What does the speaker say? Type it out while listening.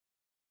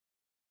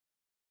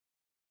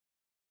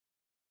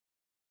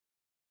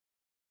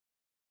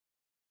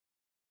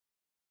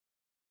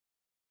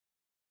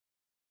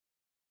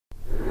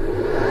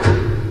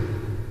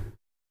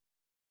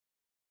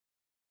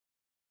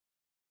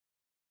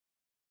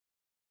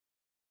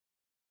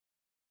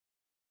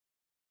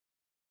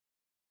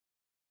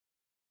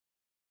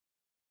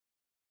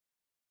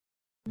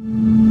Well,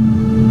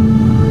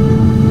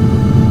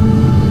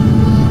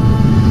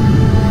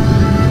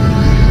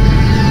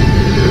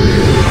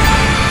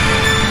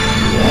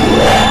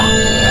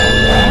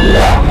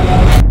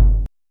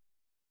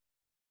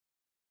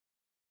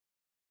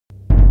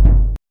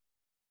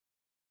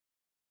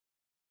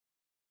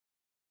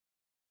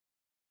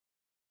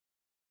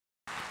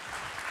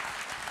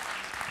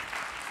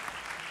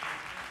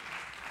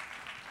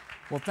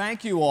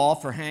 thank you all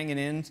for hanging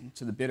in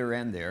to the bitter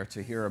end there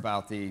to hear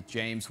about the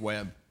James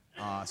Webb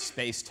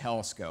Space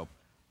Telescope.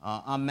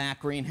 I'm Matt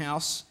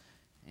Greenhouse,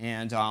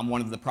 and I'm one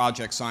of the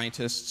project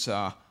scientists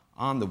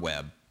on the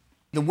Webb.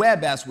 The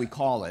Webb, as we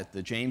call it,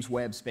 the James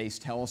Webb Space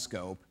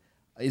Telescope,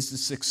 is the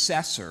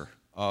successor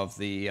of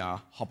the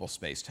Hubble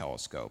Space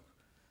Telescope.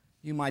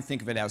 You might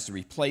think of it as the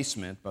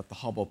replacement, but the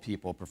Hubble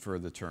people prefer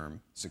the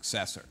term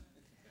successor.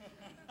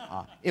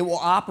 It will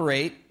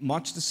operate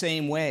much the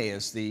same way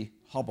as the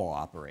Hubble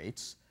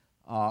operates.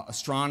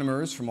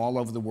 Astronomers from all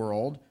over the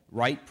world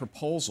write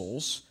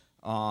proposals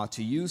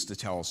to use the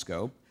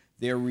telescope.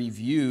 They're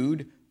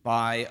reviewed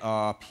by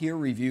a peer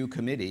review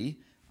committee,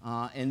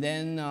 and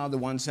then the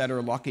ones that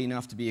are lucky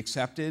enough to be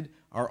accepted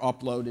are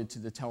uploaded to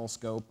the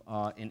telescope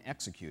and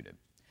executed.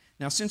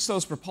 Now, since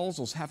those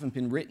proposals haven't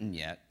been written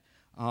yet,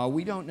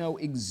 we don't know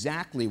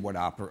exactly what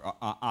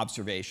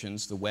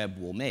observations the Webb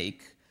will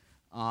make,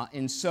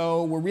 and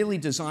so we're really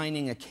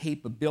designing a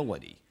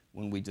capability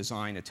when we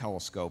design a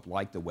telescope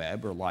like the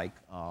Webb or like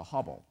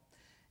Hubble.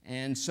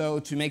 And so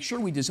to make sure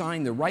we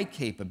design the right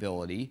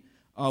capability,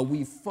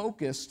 we've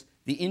focused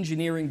the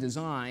engineering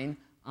design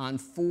on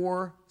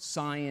 4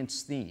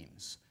 science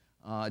themes.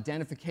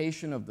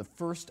 Identification of the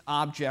first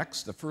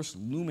objects, the first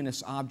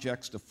luminous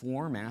objects to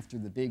form after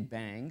the Big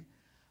Bang,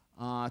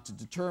 to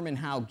determine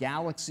how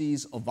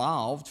galaxies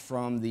evolved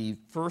from the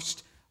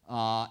first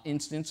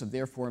instance of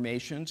their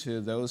formation to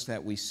those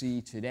that we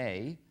see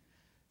today,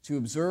 to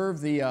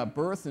observe the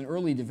birth and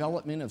early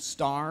development of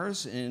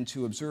stars, and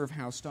to observe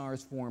how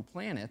stars form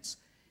planets,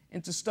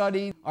 and to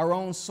study our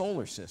own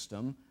solar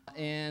system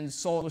and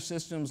solar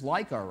systems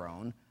like our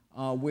own,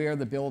 where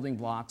the building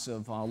blocks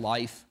of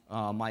life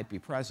might be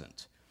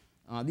present.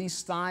 These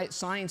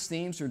science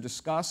themes are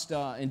discussed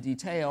in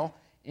detail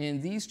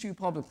in these 2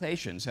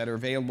 publications that are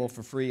available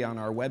for free on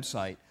our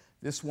website.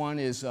 This one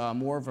is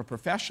more of a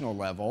professional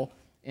level,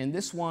 and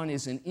this one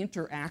is an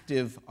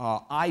interactive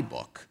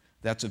iBook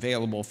that's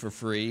available for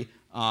free,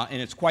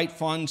 and it's quite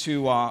fun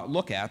to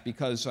look at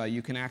because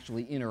you can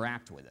actually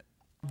interact with it.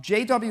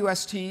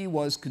 JWST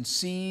was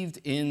conceived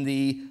in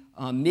the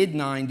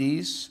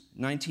mid-90s,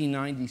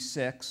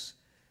 1996,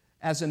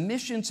 as a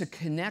mission to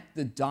connect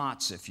the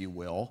dots, if you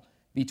will,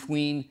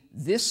 between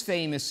this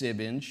famous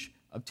image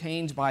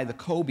obtained by the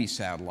COBE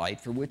satellite,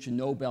 for which a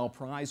Nobel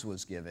Prize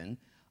was given.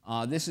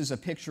 This is a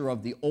picture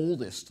of the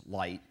oldest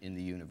light in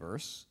the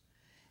universe.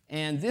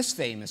 And this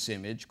famous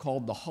image,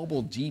 called the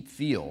Hubble Deep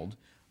Field,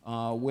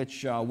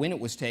 which, when it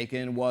was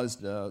taken, was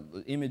the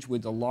image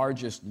with the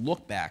largest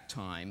look-back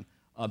time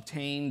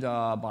obtained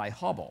by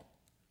Hubble.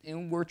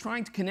 And we're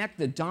trying to connect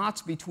the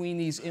dots between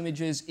these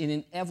images in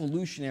an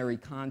evolutionary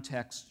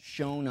context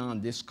shown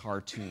on this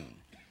cartoon.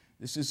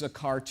 This is a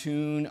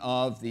cartoon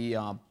of the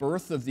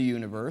birth of the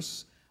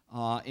universe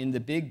in the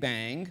Big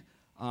Bang,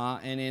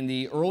 and in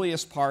the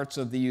earliest parts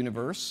of the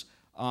universe,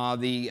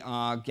 the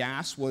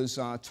gas was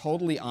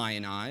totally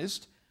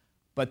ionized,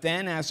 but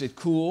then as it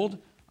cooled,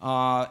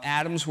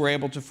 atoms were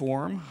able to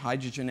form,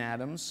 hydrogen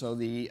atoms, so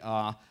the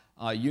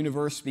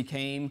universe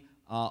became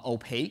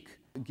opaque,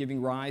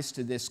 giving rise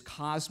to this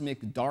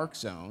cosmic dark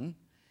zone.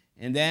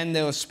 And then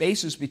those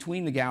spaces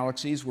between the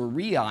galaxies were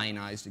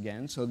reionized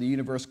again, so the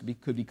universe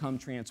could become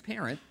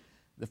transparent.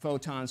 The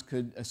photons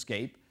could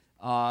escape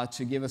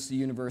to give us the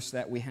universe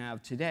that we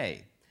have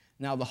today.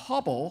 Now, the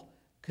Hubble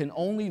can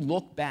only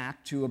look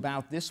back to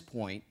about this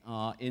point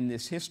in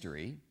this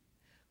history.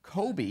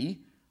 COBE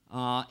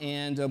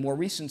and a more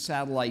recent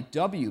satellite,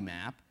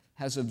 WMAP,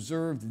 has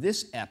observed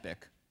this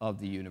epoch of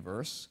the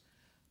universe,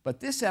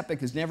 but this epoch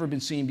has never been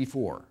seen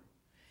before.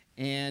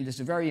 And it's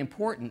a very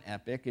important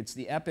epoch. It's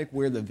the epoch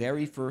where the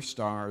very first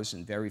stars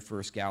and very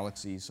first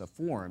galaxies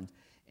formed,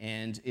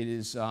 and it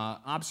is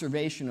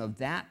observation of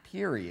that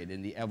period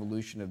in the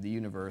evolution of the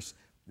universe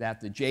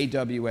that the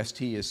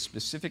JWST is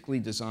specifically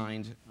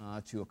designed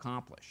to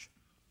accomplish.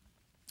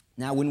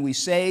 Now, when we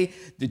say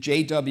the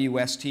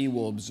JWST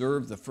will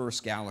observe the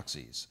first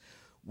galaxies,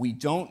 we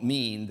don't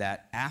mean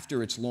that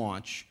after its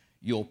launch,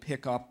 you'll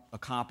pick up a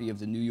copy of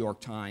the New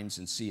York Times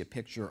and see a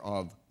picture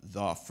of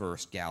the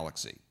first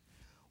galaxy.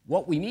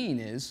 What we mean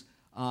is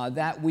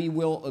that we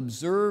will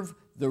observe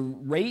the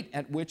rate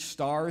at which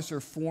stars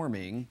are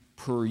forming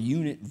per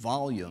unit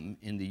volume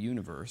in the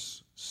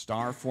universe,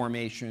 star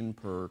formation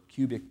per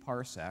cubic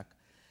parsec,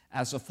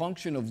 as a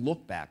function of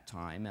look-back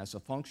time, as a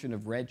function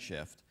of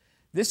redshift.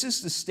 This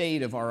is the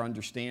state of our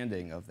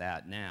understanding of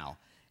that now.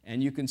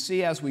 And you can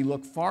see as we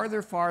look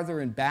farther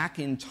and back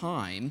in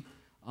time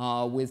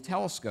with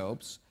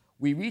telescopes,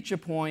 we reach a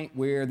point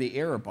where the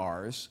error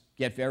bars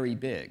get very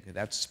big.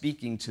 That's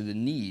speaking to the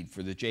need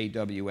for the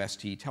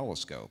JWST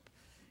telescope.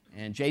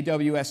 And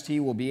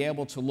JWST will be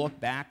able to look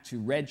back to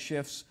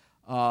redshifts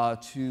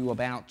to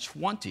about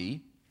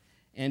 20,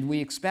 and we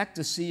expect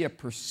to see a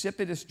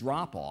precipitous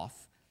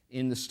drop-off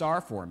in the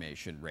star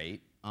formation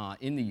rate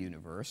in the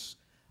universe.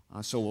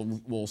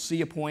 So we'll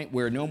see a point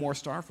where no more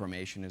star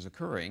formation is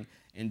occurring,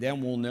 and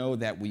then we'll know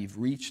that we've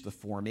reached the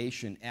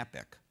formation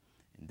epoch.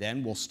 And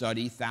then we'll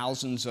study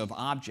thousands of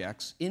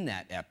objects in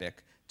that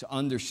epoch to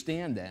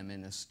understand them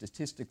in a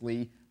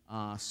statistically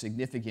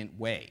significant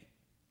way.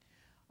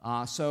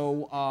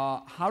 So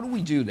how do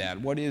we do that?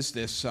 What is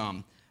this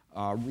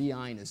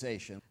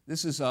reionization?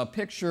 This is a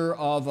picture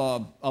of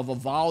a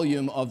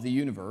volume of the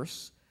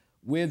universe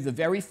with the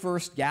very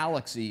first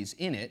galaxies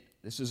in it.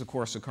 This is, of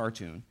course, a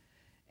cartoon.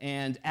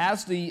 And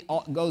as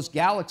those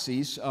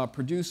galaxies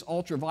produce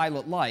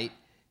ultraviolet light,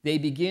 they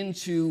begin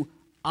to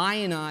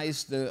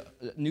ionize the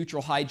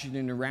neutral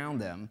hydrogen around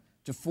them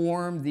to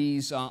form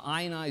these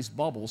ionized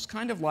bubbles,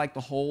 kind of like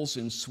the holes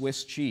in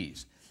Swiss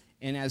cheese.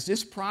 And as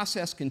this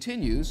process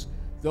continues,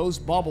 those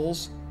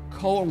bubbles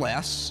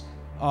coalesce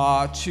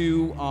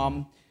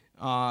to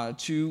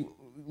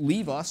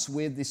leave us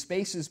with the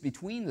spaces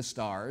between the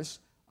stars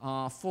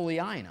fully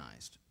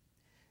ionized.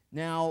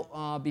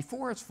 Now,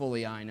 before it's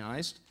fully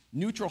ionized,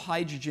 neutral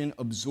hydrogen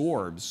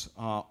absorbs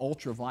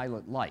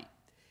ultraviolet light.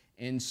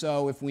 And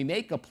so if we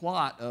make a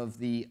plot of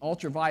the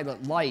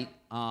ultraviolet light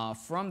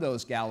from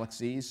those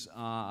galaxies,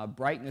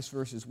 brightness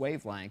versus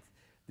wavelength,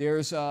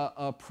 there's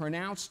a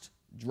pronounced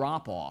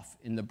drop-off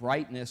in the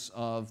brightness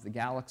of the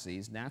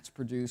galaxies, and that's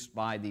produced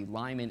by the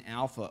Lyman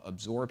alpha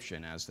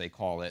absorption, as they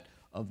call it,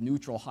 of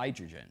neutral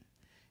hydrogen.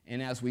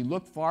 And as we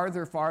look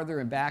farther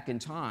and back in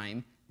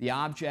time, the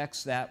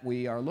objects that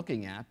we are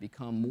looking at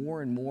become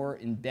more and more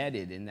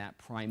embedded in that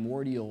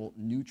primordial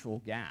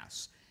neutral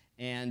gas.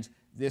 And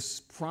this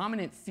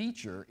prominent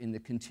feature in the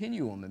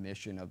continuum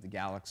emission of the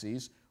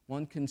galaxies,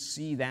 one can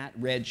see that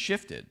red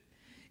shifted.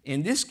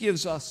 And this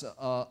gives us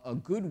a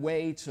good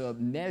way to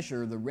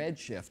measure the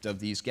redshift of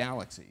these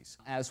galaxies.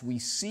 As we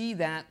see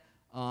that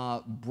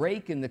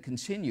break in the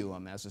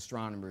continuum, as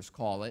astronomers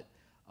call it,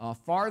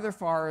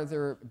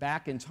 farther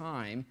back in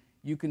time,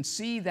 you can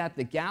see that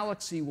the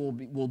galaxy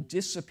will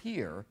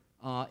disappear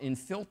in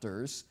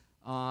filters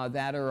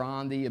that are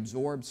on the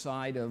absorbed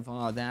side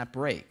of that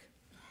break,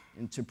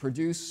 and to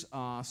produce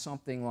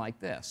something like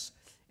this.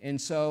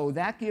 And so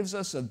that gives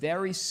us a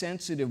very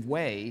sensitive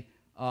way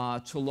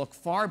to look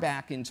far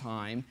back in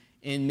time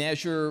and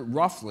measure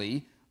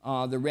roughly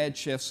the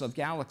redshifts of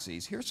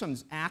galaxies. Here's some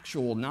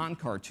actual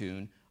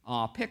non-cartoon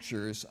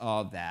pictures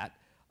of that.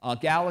 A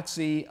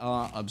galaxy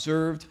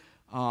observed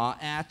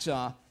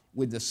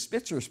with the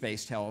Spitzer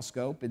Space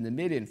Telescope in the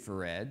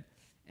mid-infrared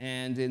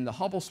and in the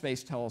Hubble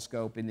Space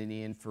Telescope in the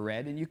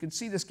near-infrared. And you can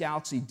see this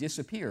galaxy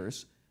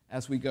disappears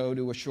as we go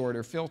to a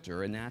shorter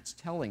filter, and that's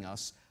telling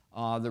us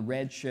the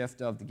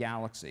redshift of the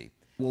galaxy.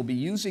 We'll be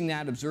using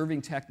that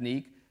observing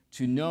technique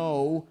to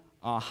know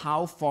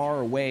how far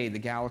away the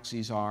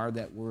galaxies are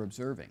that we're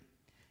observing.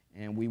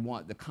 And we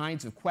want the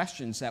kinds of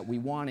questions that we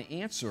want to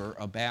answer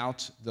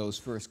about those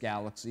first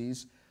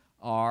galaxies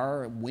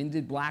are, when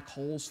did black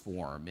holes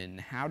form, and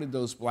how did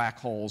those black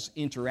holes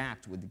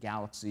interact with the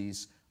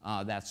galaxies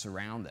that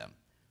surround them?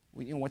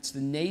 What's the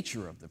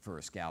nature of the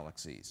first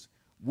galaxies?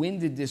 When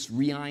did this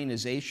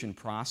reionization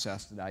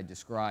process that I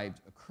described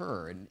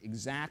occur, and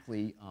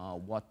exactly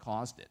what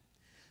caused it?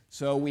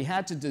 So we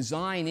had to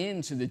design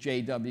into the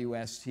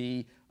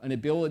JWST an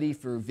ability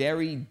for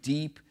very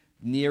deep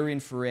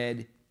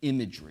near-infrared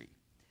imagery.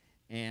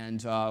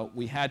 And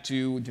we had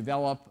to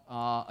develop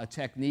a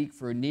technique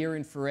for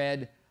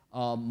near-infrared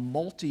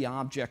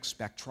multi-object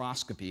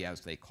spectroscopy,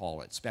 as they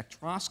call it.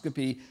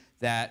 Spectroscopy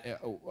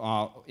that,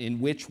 in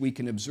which we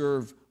can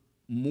observe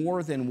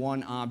more than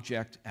one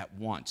object at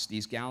once.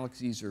 These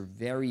galaxies are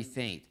very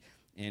faint,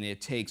 and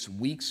it takes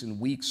weeks and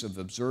weeks of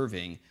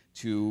observing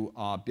to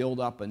build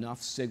up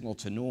enough signal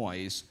to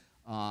noise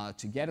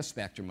to get a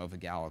spectrum of a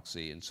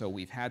galaxy. And so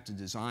we've had to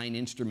design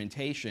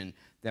instrumentation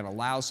that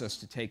allows us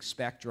to take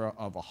spectra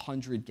of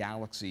 100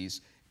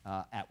 galaxies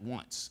at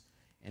once.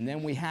 And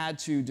then we had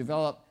to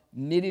develop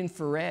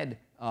mid-infrared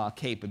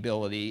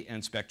capability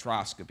and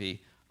spectroscopy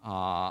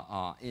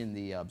in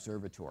the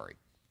observatory.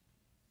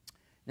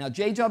 Now,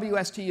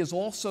 JWST is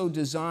also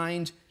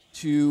designed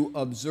to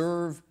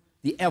observe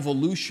the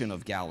evolution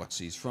of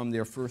galaxies from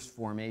their first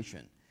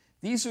formation.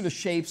 These are the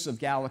shapes of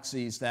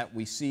galaxies that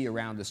we see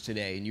around us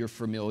today, and you're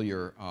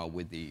familiar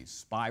with these.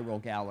 Spiral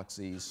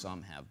galaxies,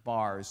 some have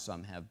bars,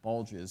 some have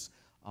bulges,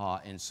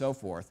 and so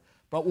forth.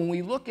 But when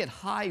we look at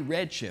high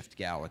redshift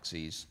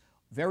galaxies,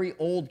 very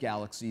old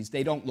galaxies,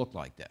 they don't look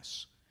like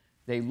this.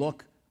 They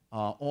look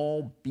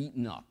all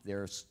beaten up.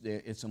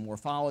 It's a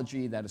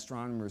morphology that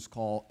astronomers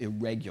call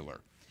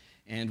irregular.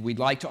 And we'd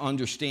like to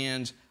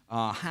understand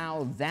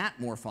how that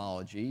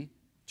morphology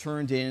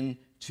turned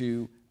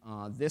into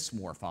this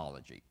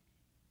morphology.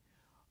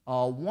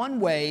 One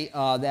way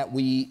that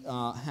we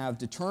have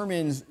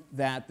determined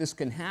that this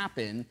can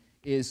happen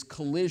is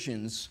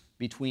collisions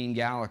between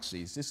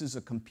galaxies. This is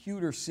a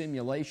computer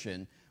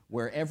simulation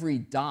where every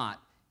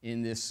dot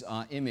in this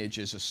image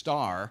is a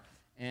star,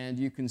 and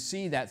you can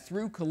see that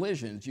through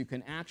collisions you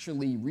can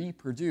actually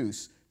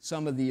reproduce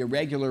some of the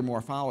irregular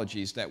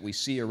morphologies that we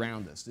see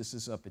around us. This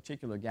is a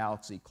particular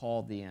galaxy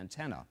called the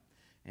antenna,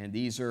 and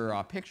these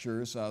are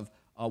pictures of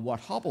what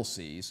Hubble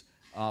sees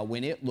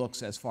when it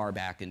looks as far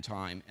back in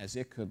time as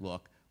it could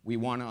look. We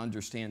want to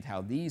understand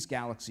how these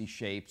galaxy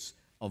shapes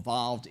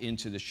evolved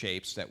into the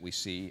shapes that we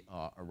see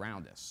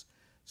around us.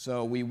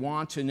 So we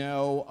want to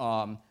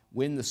know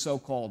when the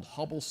so-called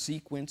Hubble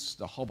sequence,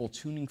 the Hubble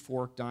tuning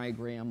fork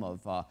diagram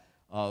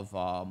of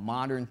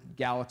modern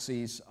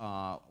galaxies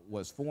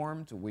was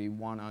formed. We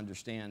want to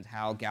understand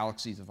how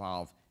galaxies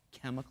evolve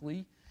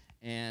chemically,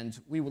 and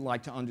we would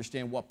like to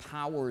understand what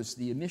powers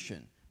the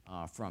emission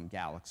from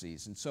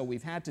galaxies. And so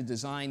we've had to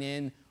design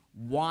in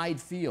wide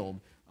field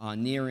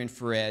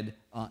near-infrared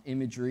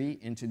imagery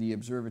into the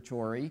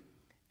observatory,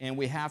 and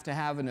we have to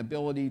have an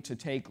ability to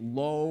take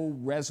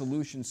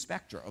low-resolution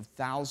spectra of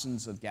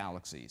thousands of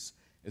galaxies,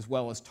 as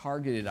well as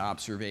targeted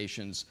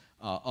observations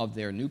of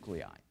their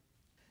nuclei.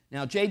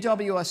 Now,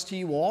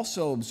 JWST will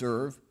also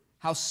observe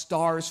how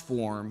stars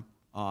form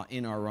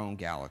in our own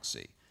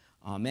galaxy.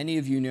 Many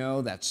of you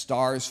know that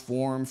stars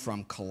form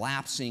from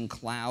collapsing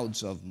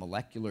clouds of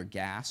molecular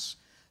gas.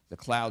 The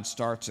cloud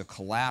starts to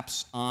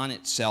collapse on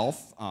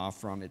itself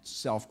from its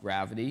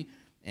self-gravity,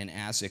 and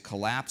as it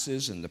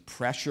collapses and the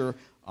pressure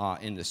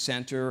in the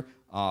center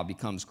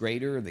becomes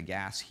greater, the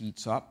gas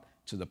heats up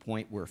to the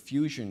point where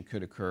fusion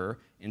could occur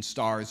and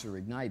stars are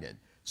ignited.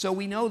 So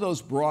we know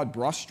those broad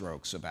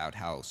brushstrokes about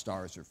how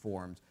stars are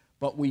formed,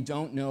 but we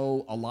don't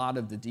know a lot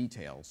of the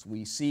details.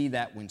 We see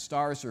that when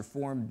stars are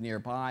formed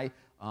nearby,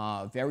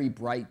 very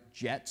bright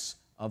jets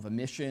of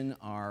emission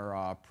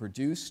are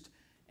produced,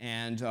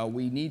 and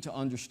we need to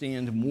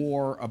understand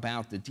more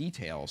about the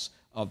details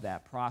of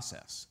that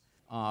process.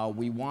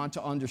 We want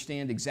to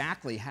understand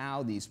exactly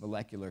how these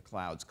molecular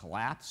clouds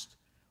collapsed.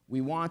 We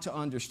want to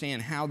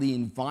understand how the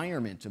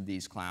environment of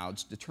these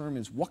clouds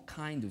determines what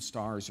kind of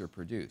stars are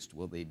produced.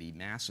 Will they be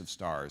massive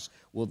stars?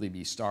 Will they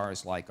be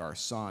stars like our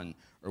sun?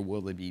 Or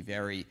will they be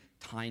very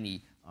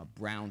tiny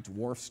brown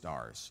dwarf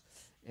stars?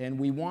 And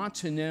we want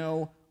to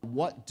know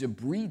what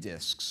debris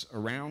disks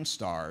around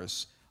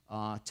stars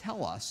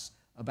tell us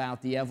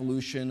about the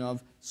evolution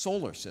of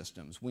solar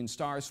systems. When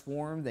stars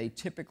form, they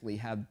typically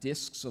have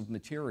disks of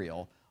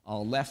material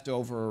left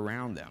over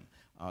around them,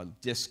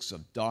 disks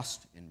of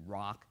dust and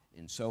rock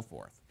and so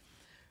forth.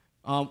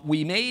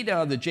 We made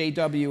the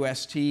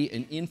JWST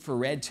an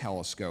infrared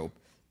telescope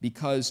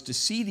because to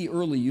see the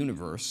early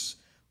universe,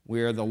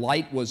 where the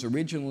light was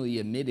originally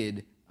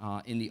emitted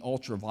in the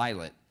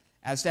ultraviolet,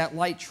 as that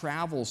light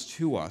travels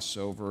to us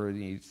over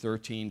the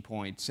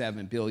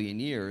 13.7 billion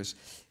years,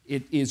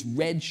 it is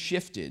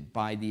redshifted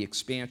by the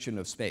expansion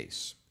of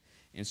space.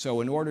 And so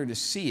in order to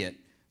see it,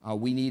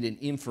 we need an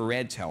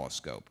infrared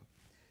telescope.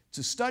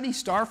 To study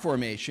star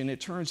formation,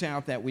 it turns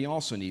out that we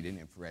also need an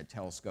infrared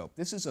telescope.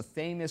 This is a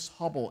famous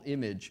Hubble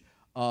image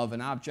of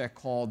an object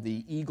called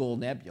the Eagle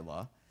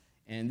Nebula,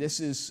 and this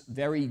is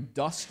very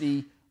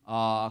dusty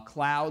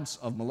clouds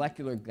of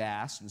molecular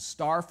gas, and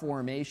star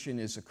formation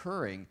is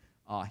occurring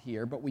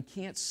here, but we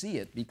can't see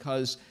it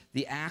because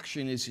the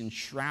action is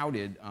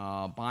enshrouded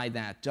by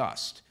that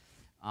dust.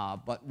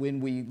 But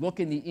when we look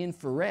in the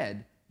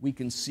infrared, we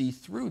can see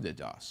through the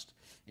dust.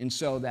 And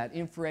so that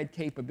infrared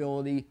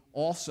capability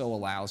also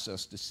allows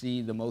us to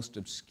see the most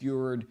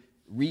obscured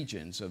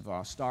regions of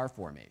star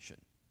formation.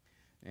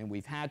 And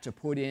we've had to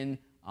put in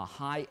a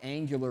high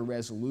angular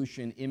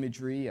resolution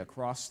imagery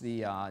across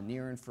the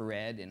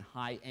near-infrared and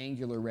high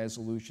angular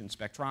resolution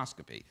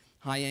spectroscopy.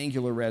 High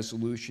angular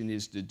resolution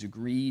is the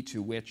degree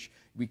to which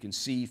we can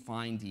see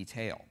fine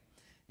detail.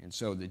 And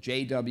so the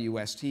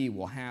JWST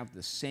will have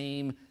the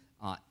same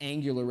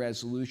angular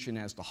resolution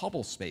as the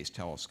Hubble Space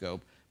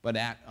Telescope, but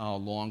at a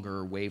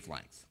longer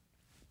wavelength.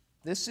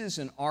 This is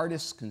an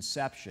artist's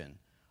conception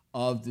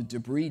of the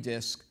debris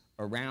disk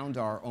around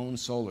our own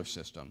solar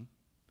system.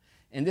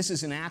 And this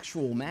is an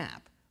actual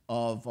map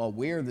of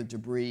where the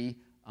debris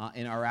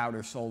in our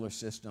outer solar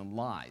system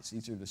lies.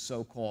 These are the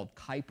so-called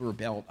Kuiper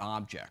belt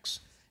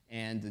objects.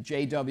 And the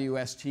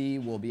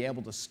JWST will be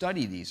able to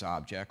study these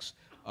objects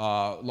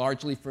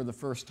largely for the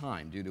first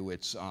time due to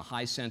its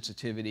high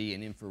sensitivity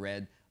and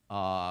infrared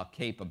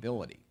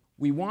capability.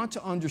 We want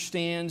to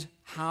understand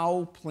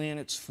how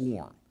planets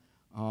form.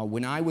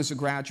 When I was a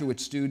graduate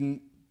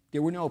student,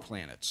 there were no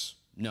planets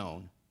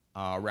known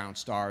around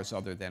stars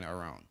other than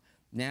our own.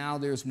 Now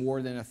there's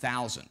more than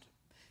 1,000.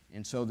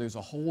 And so there's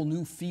a whole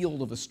new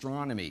field of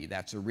astronomy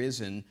that's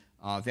arisen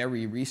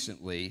very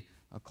recently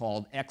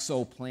called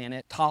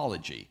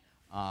exoplanetology.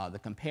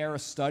 The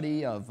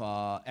study of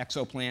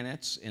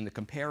exoplanets and the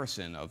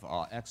comparison of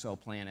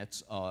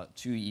exoplanets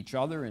to each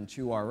other and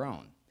to our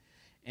own.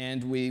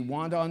 And we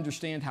want to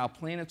understand how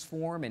planets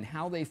form and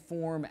how they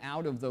form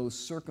out of those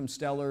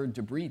circumstellar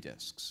debris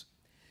disks.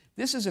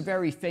 This is a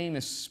very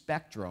famous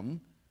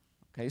spectrum.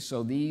 Okay,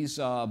 so these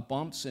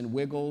bumps and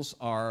wiggles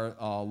are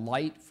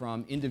light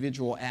from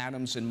individual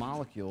atoms and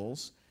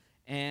molecules.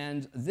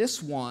 And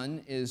this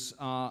one is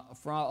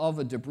of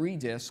a debris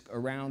disk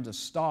around a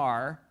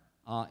star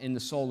in the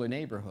solar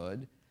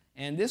neighborhood,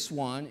 and this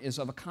one is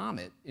of a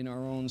comet in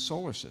our own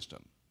solar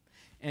system.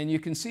 And you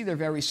can see they're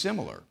very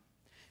similar.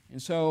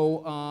 And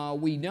so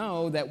we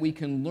know that we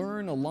can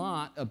learn a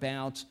lot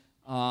about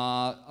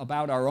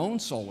our own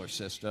solar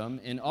system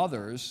and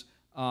others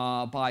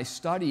by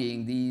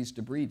studying these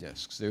debris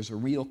disks. There's a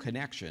real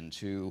connection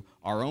to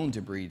our own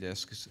debris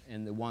disks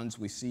and the ones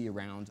we see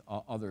around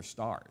other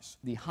stars.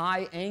 The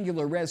high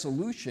angular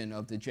resolution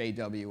of the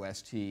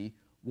JWST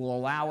will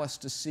allow us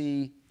to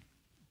see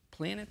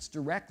planets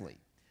directly.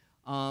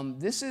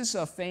 This is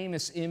a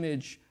famous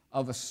image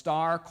of a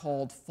star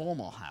called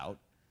Fomalhaut,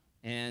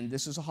 and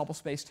this is a Hubble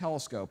Space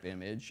Telescope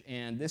image,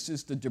 and this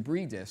is the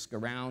debris disk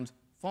around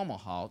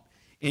Fomalhaut,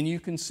 and you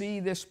can see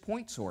this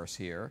point source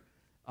here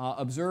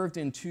observed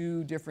in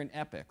two different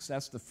epochs.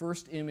 That's the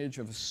first image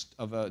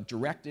of a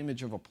direct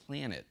image of a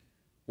planet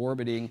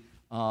orbiting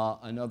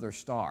another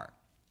star.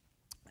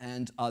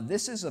 And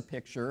this is a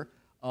picture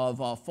of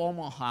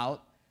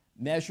Fomalhaut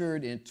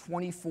measured in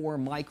 24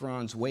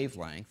 microns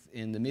wavelength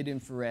in the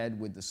mid-infrared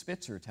with the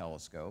Spitzer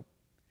telescope.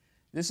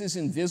 This is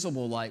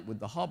invisible light with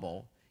the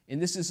Hubble,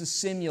 and this is a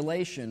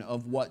simulation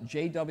of what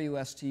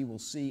JWST will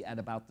see at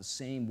about the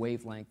same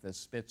wavelength as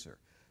Spitzer.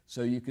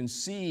 So you can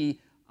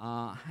see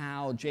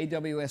how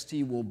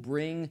JWST will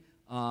bring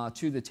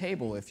to the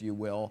table, if you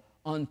will,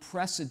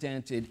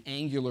 unprecedented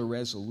angular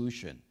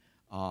resolution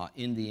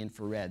in the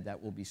infrared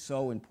that will be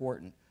so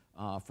important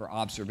for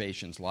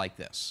observations like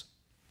this.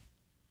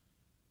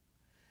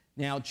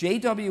 Now,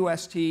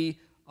 JWST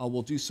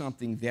will do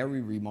something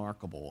very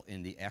remarkable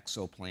in the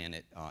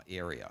exoplanet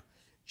area.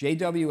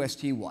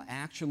 JWST will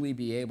actually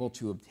be able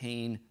to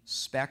obtain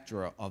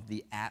spectra of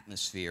the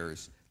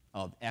atmospheres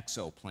of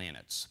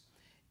exoplanets.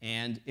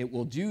 And it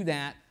will do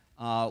that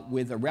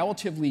with a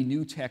relatively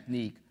new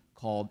technique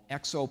called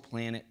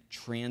exoplanet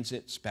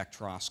transit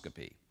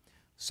spectroscopy.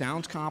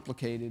 Sounds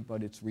complicated,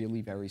 but it's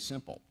really very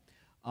simple.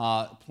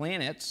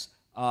 Planets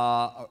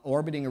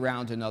orbiting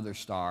around another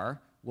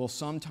star will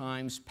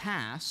sometimes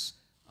pass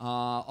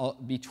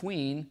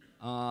between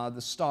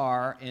the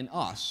star and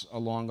us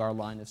along our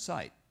line of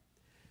sight.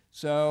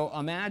 So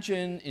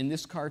imagine in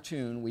this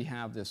cartoon we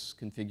have this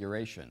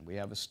configuration. We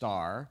have a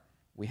star,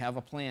 we have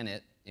a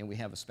planet, and we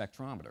have a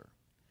spectrometer.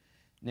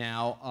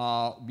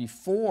 Now,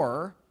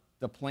 before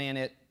the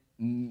planet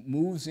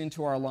moves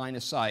into our line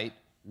of sight,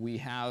 we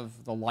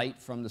have the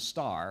light from the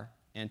star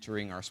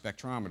entering our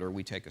spectrometer.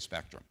 We take a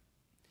spectrum.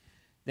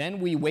 Then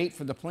we wait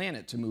for the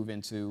planet to move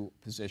into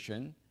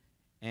position,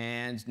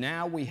 and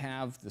now we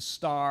have the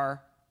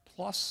star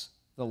plus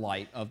the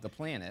light of the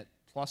planet,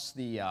 plus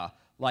the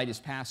light is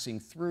passing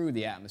through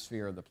the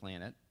atmosphere of the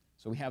planet.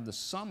 So we have the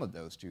sum of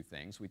those two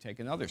things. We take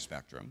another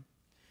spectrum.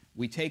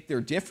 We take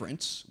their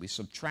difference, we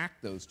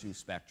subtract those two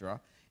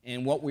spectra,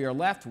 and what we are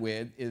left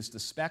with is the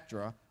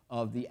spectra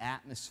of the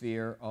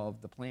atmosphere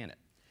of the planet.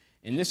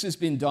 And this has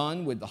been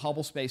done with the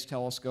Hubble Space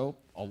Telescope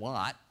a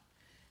lot,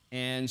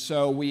 and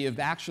so we have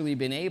actually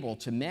been able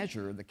to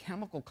measure the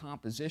chemical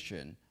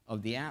composition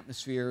of the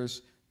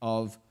atmospheres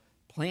of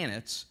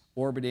planets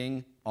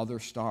orbiting other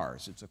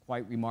stars. It's a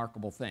quite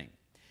remarkable thing.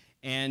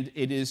 And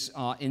it is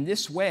in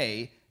this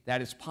way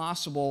that it's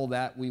possible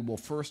that we will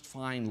first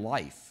find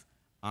life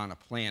on a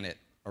planet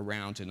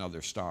around another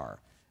star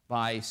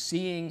by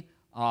seeing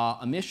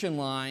emission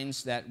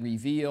lines that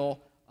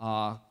reveal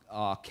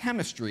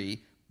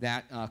chemistry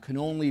that can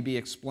only be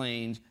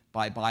explained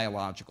by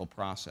biological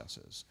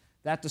processes.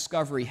 That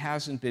discovery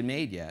hasn't been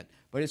made yet,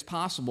 but it's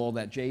possible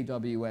that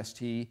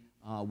JWST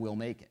will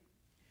make it.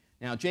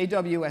 Now,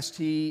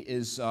 JWST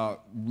is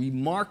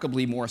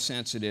remarkably more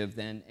sensitive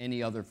than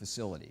any other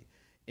facility.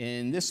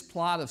 In this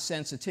plot of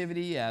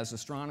sensitivity, as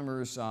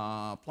astronomers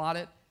plot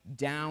it,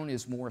 down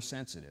is more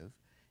sensitive.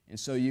 And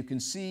so you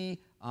can see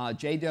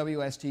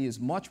JWST is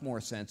much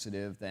more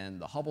sensitive than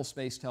the Hubble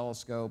Space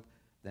Telescope,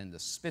 than the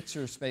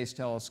Spitzer Space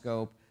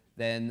Telescope,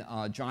 than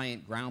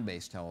giant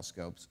ground-based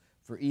telescopes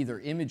for either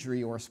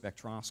imagery or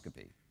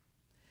spectroscopy.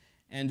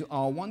 And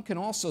one can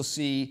also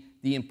see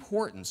the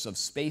importance of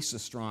space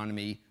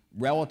astronomy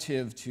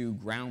relative to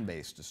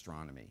ground-based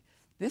astronomy.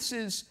 This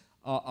is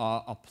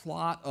a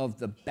plot of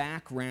the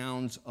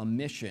background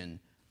emission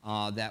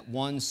that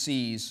one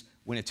sees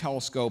when a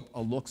telescope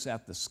looks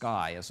at the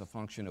sky as a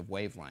function of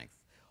wavelength.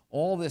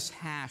 All this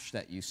hash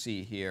that you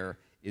see here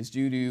is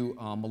due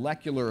to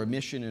molecular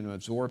emission and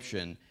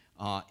absorption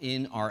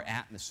in our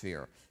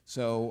atmosphere.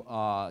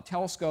 So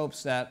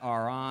telescopes that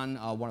are on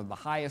one of the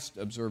highest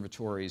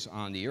observatories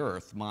on the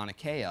Earth, Mauna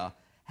Kea,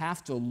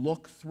 have to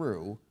look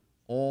through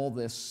all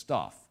this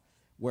stuff,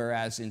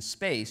 whereas in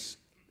space,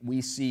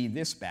 we see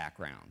this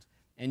background.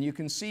 And you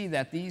can see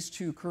that these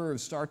two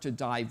curves start to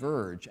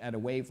diverge at a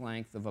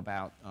wavelength of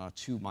about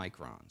 2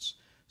 microns.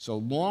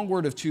 So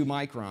longward of 2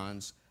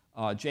 microns,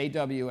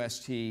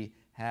 JWST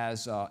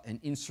has an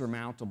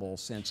insurmountable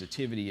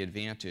sensitivity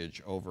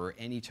advantage over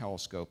any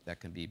telescope that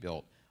can be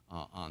built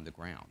on the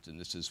ground. And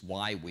this is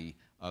why we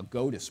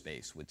go to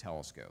space with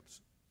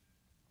telescopes.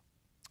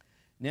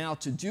 Now,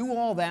 to do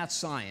all that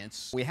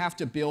science, we have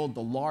to build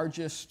the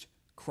largest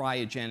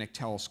cryogenic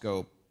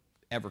telescope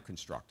ever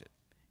constructed.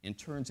 And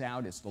turns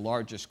out it's the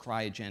largest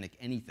cryogenic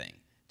anything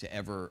to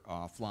ever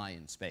fly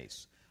in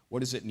space. What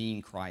does it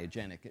mean,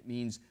 cryogenic? It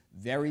means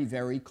very,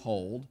 very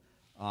cold,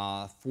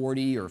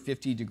 40 or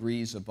 50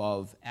 degrees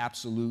above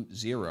absolute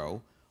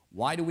zero.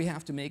 Why do we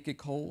have to make it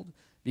cold?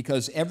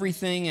 Because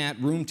everything at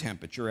room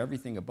temperature,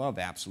 everything above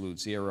absolute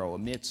zero,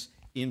 emits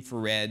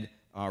infrared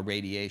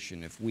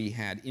radiation. If we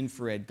had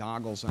infrared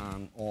goggles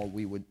on,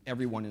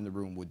 everyone in the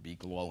room would be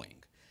glowing.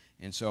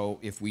 And so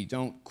if we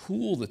don't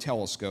cool the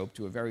telescope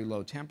to a very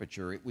low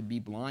temperature, it would be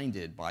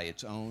blinded by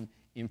its own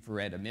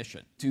infrared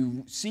emission.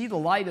 To see the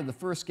light of the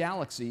first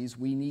galaxies,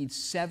 we need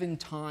 7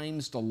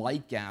 times the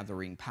light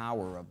gathering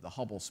power of the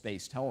Hubble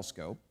Space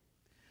Telescope.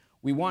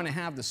 We want to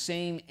have the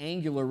same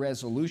angular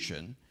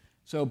resolution.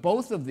 So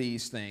both of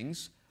these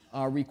things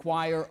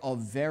require a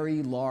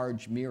very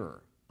large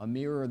mirror, a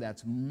mirror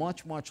that's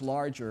much, much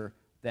larger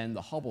than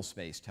the Hubble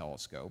Space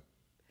Telescope.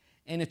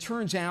 And it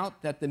turns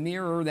out that the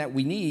mirror that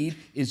we need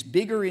is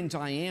bigger in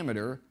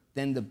diameter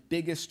than the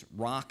biggest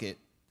rocket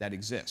that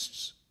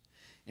exists.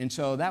 And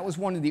so that was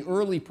one of the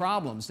early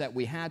problems that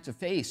we had to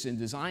face in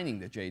designing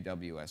the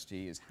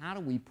JWST, is how do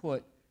we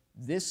put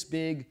this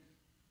big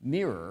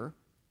mirror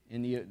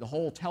in the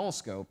whole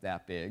telescope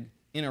that big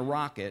in a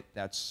rocket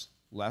that's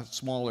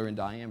smaller in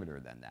diameter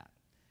than that.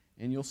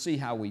 And you'll see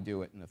how we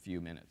do it in a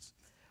few minutes.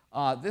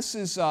 This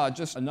is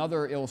just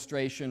another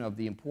illustration of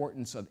the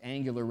importance of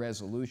angular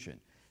resolution.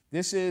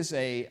 This is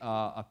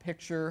a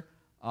picture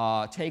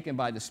taken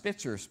by the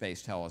Spitzer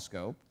Space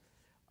Telescope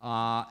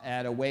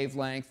at a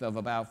wavelength of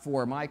about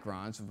 4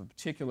 microns of a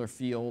particular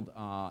field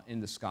in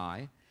the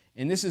sky.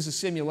 And this is a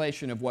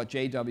simulation of what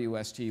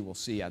JWST will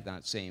see at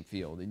that same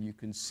field. And you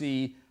can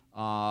see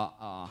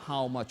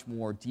how much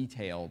more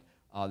detailed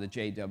the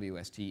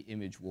JWST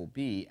image will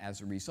be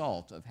as a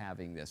result of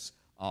having this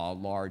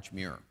large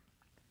mirror.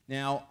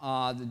 Now,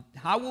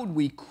 how would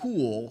we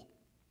cool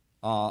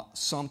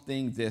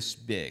something this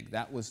big?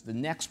 That was the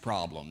next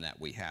problem that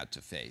we had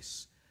to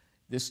face.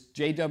 This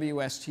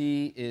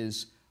JWST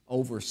is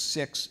over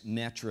 6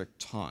 metric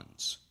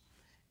tons.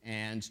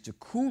 And to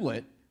cool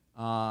it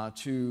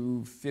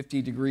to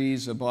 50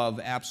 degrees above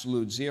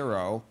absolute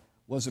zero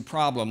was a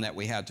problem that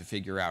we had to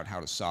figure out how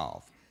to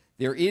solve.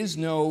 There is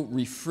no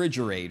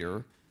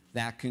refrigerator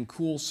that can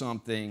cool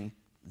something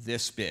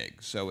this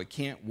big, so it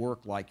can't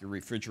work like your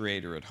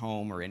refrigerator at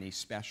home or any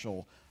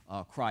special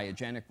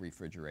cryogenic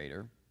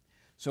refrigerator.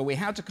 So we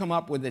had to come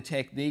up with a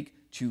technique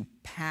to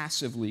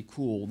passively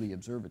cool the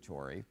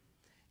observatory,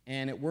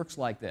 and it works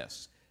like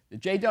this. The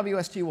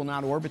JWST will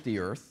not orbit the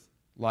Earth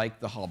like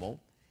the Hubble.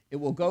 It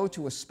will go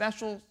to a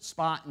special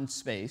spot in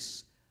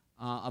space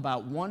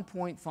about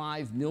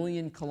 1.5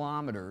 million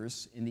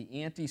kilometers in the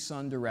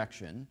anti-sun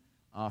direction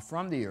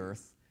from the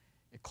Earth,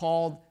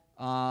 called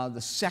the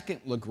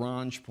second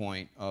Lagrange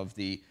point of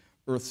the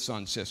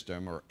Earth-Sun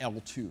system, or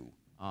L2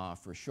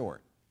 for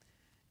short.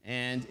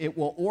 And it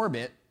will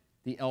orbit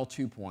the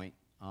L2 point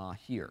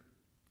here.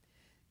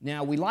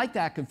 Now, we like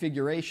that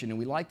configuration and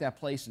we like that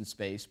place in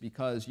space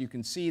because you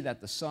can see that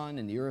the sun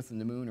and the Earth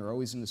and the moon are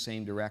always in the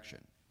same direction.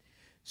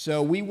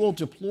 So we will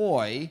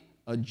deploy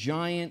a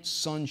giant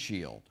sun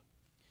shield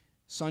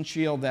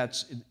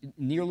that's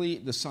nearly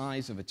the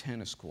size of a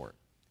tennis court.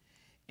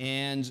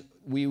 And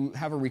we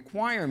have a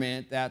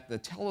requirement that the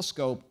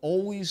telescope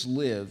always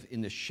live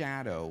in the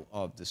shadow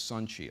of the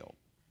sun shield.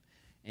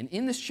 And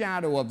in the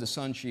shadow of the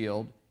sun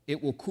shield,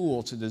 it will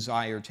cool to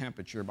desired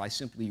temperature by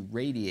simply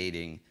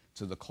radiating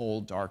to the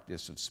cold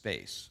darkness of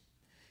space.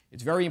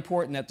 It's very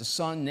important that the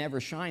sun never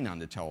shine on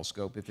the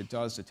telescope. If it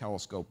does, the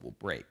telescope will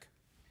break.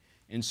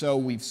 And so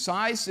we've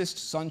sized this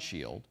sun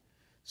shield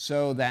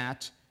so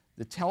that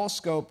the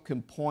telescope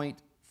can point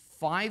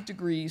 5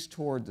 degrees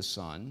toward the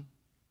sun,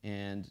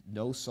 and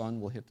no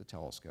sun will hit the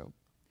telescope.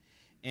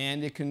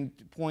 And it can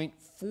point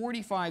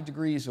 45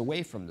 degrees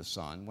away from the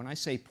sun. When I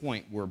say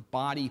point, we're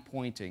body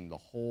pointing the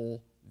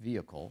whole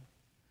vehicle.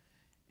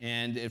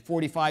 And at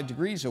 45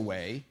 degrees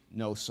away,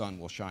 no sun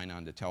will shine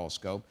on the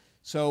telescope.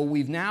 So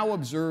we've now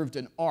observed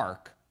an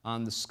arc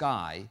on the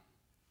sky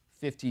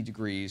 50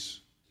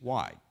 degrees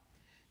wide.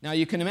 Now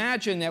you can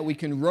imagine that we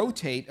can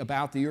rotate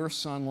about the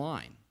Earth-Sun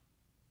line,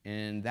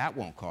 and that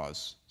won't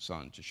cause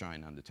sun to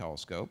shine on the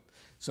telescope.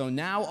 So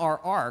now our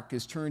arc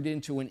is turned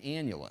into an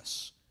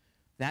annulus.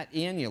 That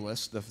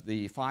annulus,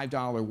 the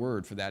 $5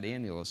 word for that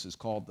annulus, is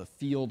called the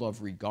field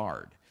of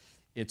regard.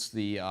 It's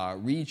the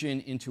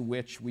region into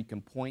which we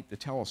can point the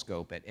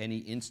telescope at any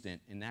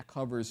instant, and that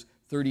covers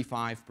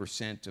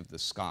 35% of the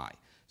sky.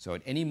 So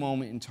at any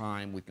moment in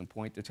time, we can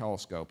point the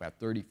telescope at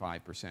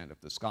 35% of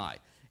the sky.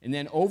 And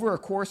then over a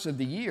course of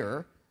the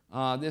year,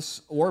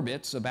 this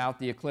orbits about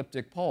the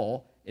ecliptic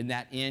pole, and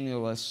that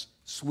annulus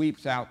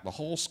sweeps out the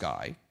whole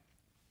sky.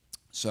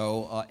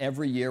 So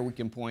every year we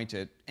can point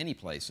at any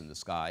place in the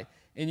sky.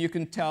 And you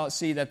can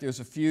see that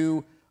there's a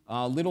few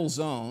little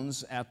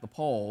zones at the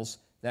poles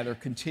that are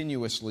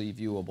continuously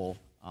viewable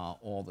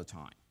all the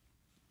time.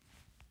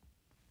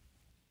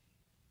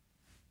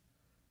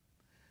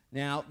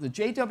 Now, the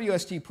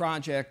JWST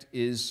project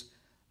is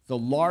the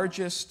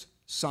largest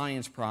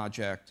science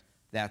project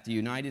that the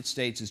United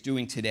States is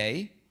doing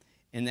today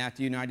and that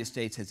the United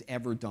States has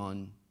ever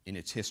done in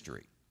its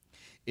history.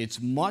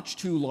 It's much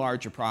too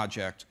large a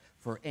project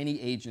for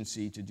any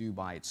agency to do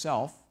by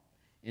itself,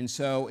 and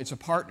so it's a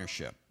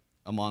partnership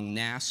among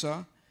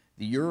NASA,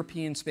 the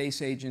European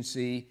Space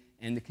Agency,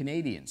 and the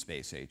Canadian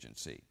Space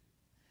Agency.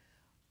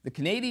 The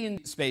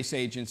Canadian Space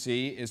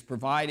Agency is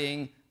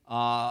providing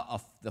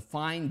the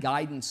fine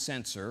guidance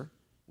sensor,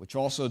 which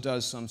also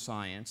does some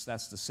science.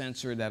 That's the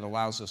sensor that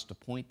allows us to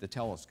point the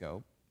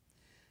telescope.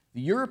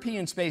 The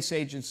European Space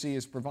Agency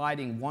is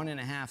providing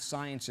 1.5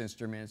 science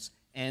instruments,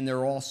 and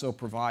they're also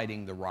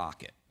providing the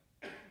rocket.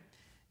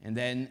 And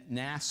then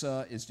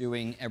NASA is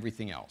doing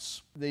everything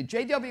else. The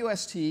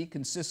JWST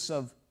consists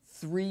of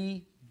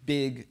 3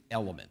 big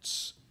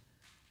elements: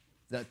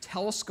 the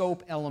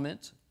telescope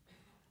element,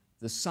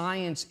 the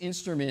science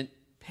instrument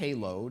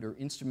payload, or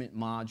instrument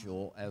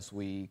module as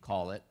we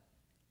call it,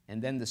 and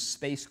then the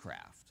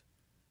spacecraft.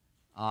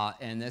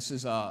 And this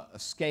is a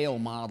scale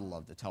model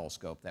of the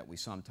telescope that we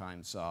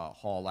sometimes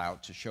haul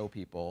out to show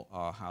people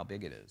how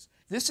big it is.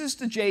 This is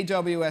the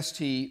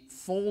JWST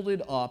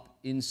folded up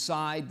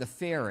inside the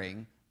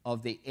fairing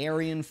of the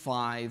Ariane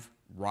 5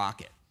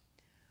 rocket.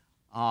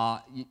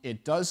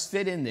 It does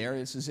fit in there.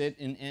 This is it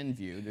in end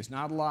view. There's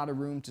not a lot of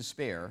room to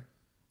spare,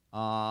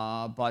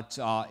 but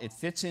it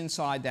fits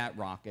inside that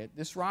rocket.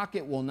 This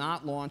rocket will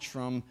not launch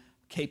from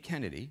Cape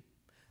Kennedy,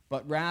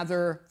 but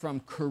rather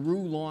from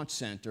Kourou Launch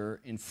Center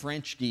in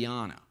French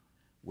Guiana,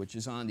 which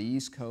is on the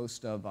east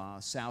coast of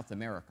South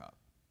America.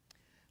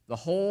 The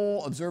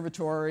whole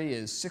observatory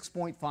is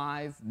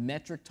 6.5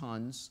 metric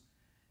tons,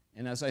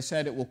 and as I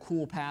said, it will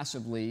cool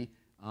passively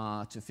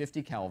to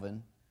 50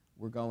 Kelvin.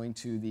 We're going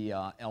to the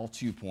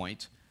L2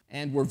 point,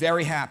 and we're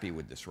very happy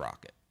with this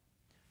rocket.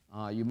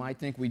 You might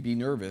think we'd be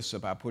nervous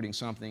about putting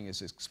something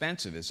as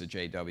expensive as a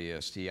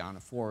JWST on a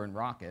foreign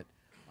rocket,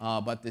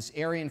 but this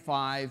Ariane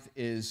 5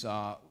 is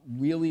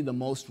really the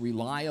most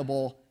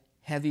reliable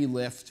heavy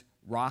lift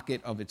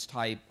rocket of its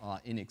type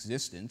in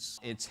existence.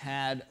 It's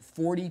had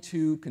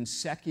 42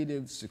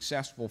 consecutive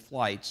successful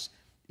flights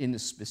in the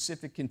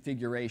specific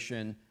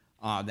configuration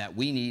that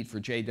we need for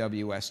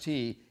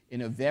JWST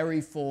in a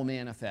very full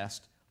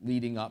manifest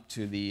leading up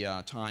to the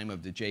time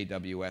of the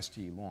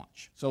JWST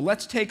launch. So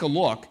let's take a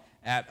look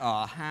at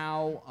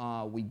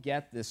how we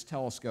get this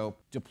telescope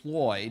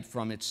deployed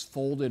from its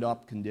folded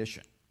up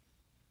condition.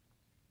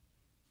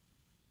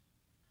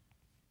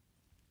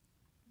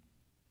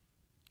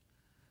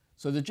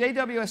 So the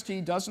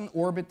JWST doesn't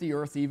orbit the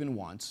Earth even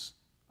once.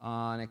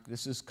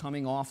 This is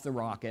coming off the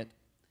rocket,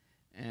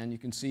 and you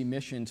can see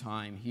mission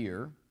time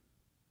here.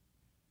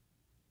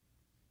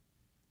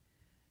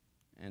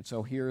 And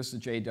so here's the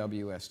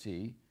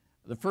JWST.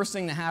 The first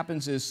thing that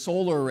happens is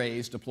solar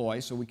arrays deploy,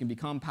 so we can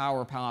become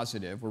power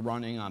positive. We're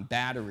running on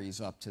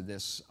batteries up to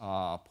this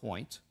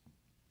point.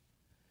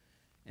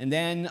 And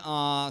then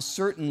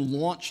certain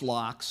launch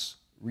locks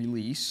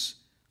release.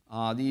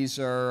 These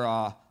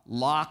are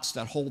locks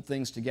that hold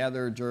things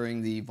together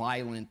during the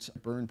violent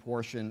burn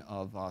portion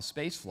of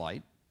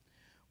spaceflight.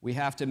 We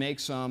have to make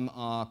some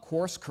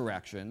course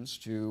corrections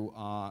to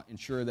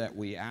ensure that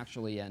we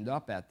actually end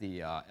up at the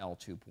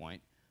L2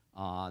 point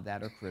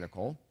that are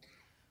critical.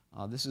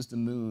 This is the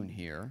moon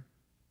here.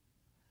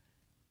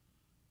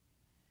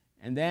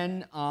 And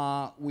then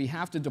we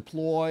have to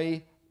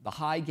deploy the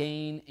high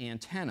gain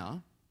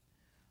antenna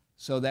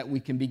so that we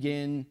can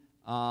begin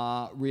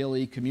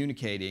really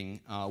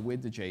communicating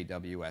with the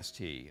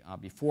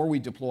JWST. Before we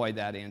deploy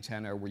that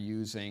antenna, we're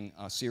using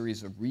a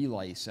series of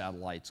relay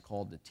satellites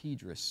called the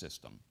TDRS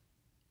system.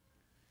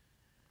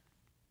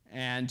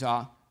 And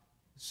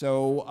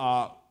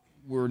so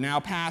we're now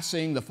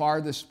passing the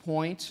farthest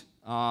point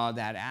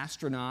that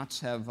astronauts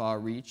have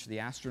reached. The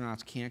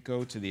astronauts can't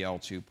go to the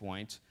L2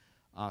 point.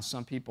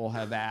 Some people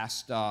have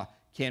asked,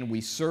 can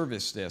we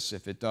service this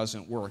if it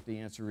doesn't work? The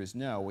answer is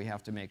no. We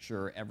have to make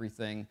sure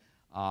everything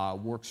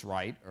works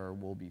right or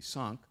we'll be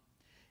sunk.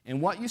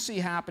 And what you see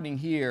happening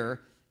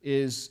here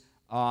is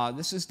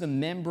this is the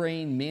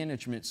membrane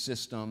management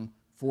system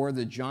for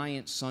the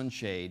giant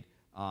sunshade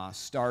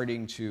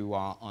starting to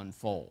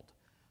unfold.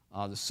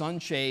 The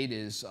sunshade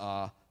is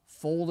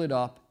folded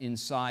up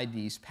inside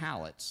these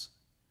pallets,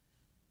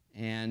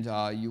 and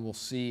you will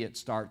see it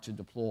start to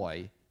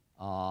deploy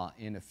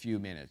in a few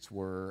minutes.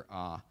 We're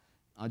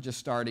just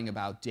starting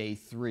about day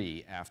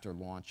 3 after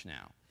launch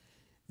now.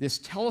 This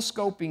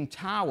telescoping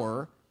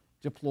tower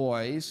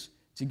deploys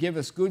to give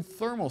us good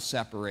thermal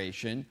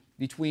separation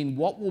between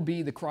what will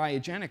be the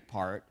cryogenic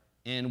part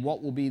and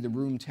what will be the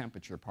room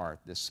temperature part,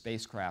 this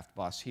spacecraft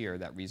bus here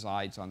that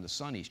resides on the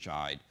sunny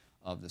side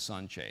of the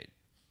sunshade.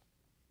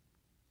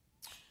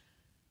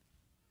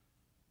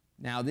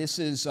 Now this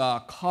is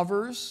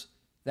covers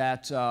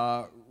that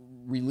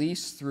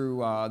release through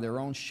their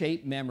own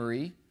shape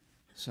memory.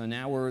 So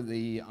now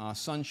the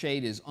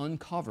sunshade is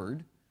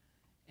uncovered,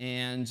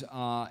 and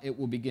it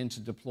will begin to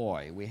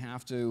deploy. We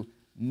have to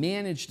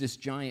manage this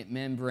giant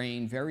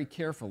membrane very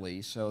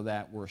carefully so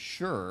that we're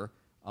sure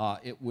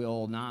it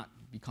will not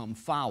become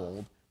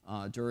fouled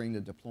during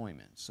the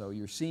deployment. So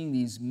you're seeing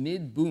these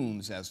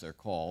mid-booms, as they're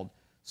called,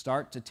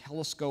 start to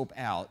telescope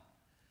out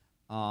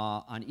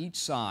on each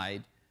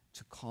side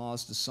to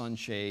cause the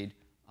sunshade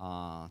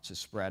to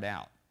spread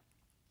out.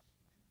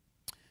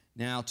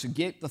 Now, to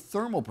get the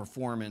thermal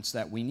performance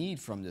that we need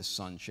from this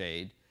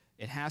sunshade,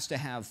 it has to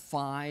have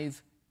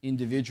 5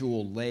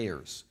 individual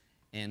layers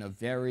in a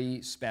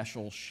very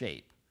special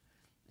shape.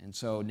 And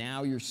so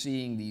now you're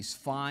seeing these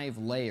 5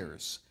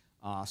 layers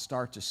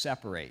start to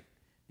separate.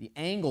 The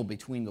angle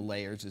between the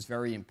layers is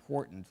very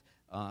important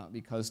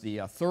because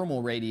the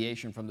thermal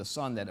radiation from the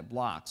sun that it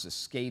blocks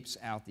escapes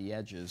out the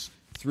edges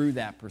through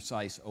that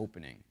precise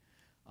opening.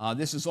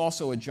 This is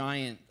also a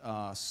giant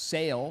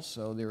sail,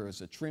 so there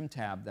is a trim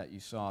tab that you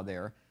saw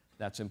there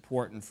that's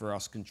important for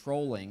us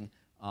controlling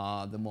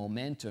the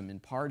momentum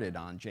imparted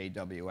on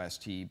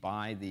JWST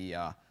by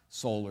the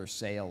solar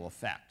sail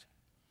effect.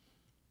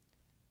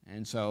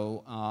 And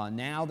so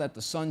now that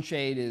the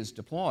sunshade is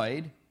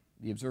deployed,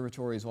 the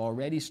observatory is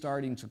already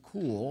starting to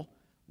cool.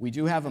 We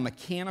do have a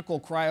mechanical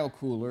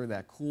cryocooler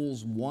that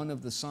cools one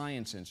of the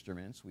science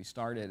instruments. We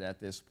started at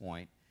this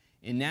point.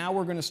 And now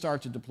we're going to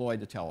start to deploy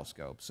the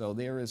telescope. So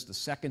there is the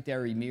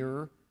secondary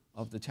mirror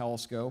of the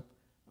telescope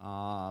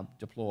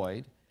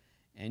deployed.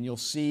 And you'll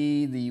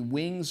see the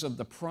wings of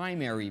the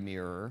primary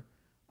mirror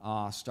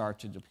start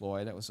to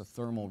deploy. That was a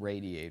thermal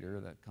radiator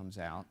that comes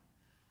out.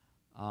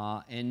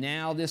 And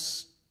now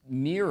this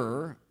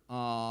mirror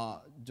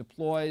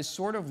deploys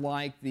sort of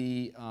like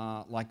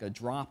a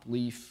drop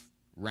leaf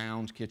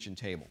round kitchen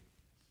table.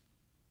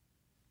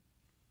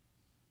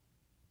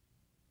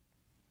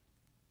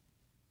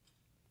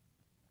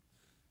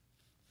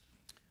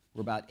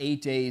 We're about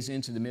 8 days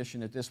into the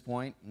mission at this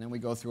point, and then we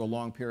go through a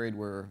long period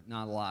where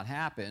not a lot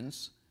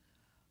happens.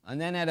 And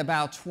then at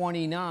about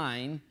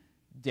 29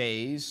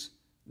 days,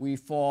 we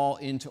fall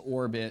into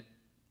orbit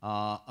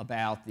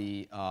about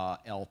the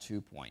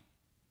L2 point.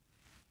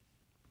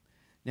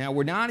 Now,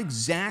 we're not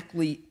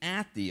exactly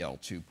at the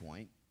L2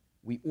 point.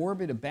 We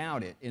orbit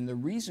about it, and the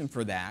reason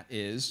for that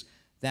is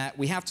that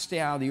we have to stay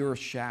out of the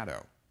Earth's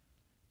shadow.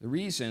 The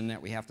reason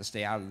that we have to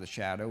stay out of the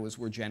shadow is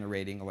we're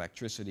generating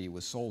electricity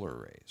with solar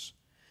arrays.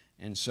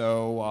 And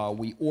so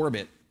we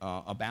orbit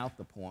about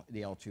the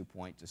L2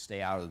 point to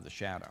stay out of the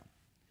shadow.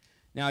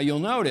 Now, you'll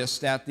notice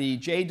that the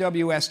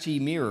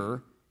JWST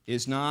mirror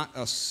is not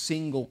a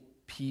single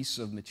piece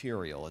of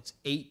material. It's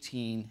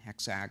 18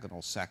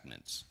 hexagonal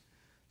segments.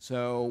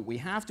 So we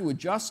have to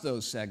adjust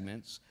those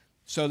segments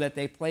so that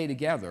they play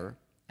together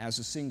as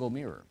a single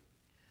mirror.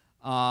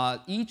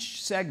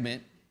 Each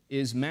segment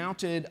is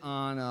mounted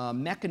on a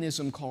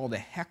mechanism called a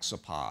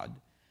hexapod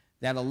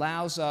that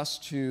allows us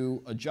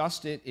to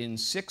adjust it in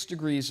 6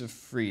 degrees of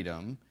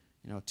freedom,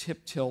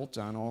 tip tilt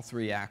on all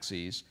 3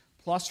 axes,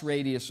 plus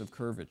radius of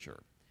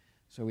curvature.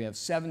 So we have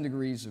 7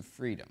 degrees of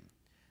freedom.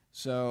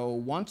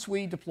 So once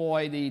we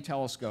deploy the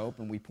telescope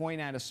and we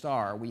point at a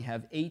star, we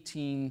have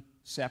 18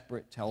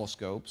 separate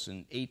telescopes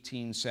and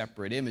 18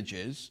 separate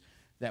images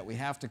that we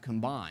have to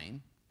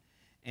combine.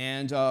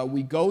 And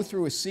we go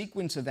through a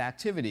sequence of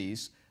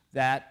activities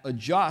that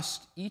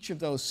adjust each of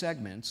those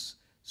segments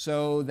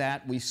so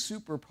that we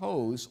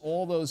superpose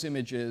all those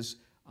images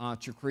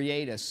to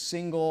create a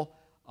single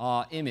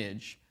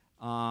image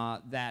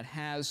that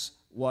has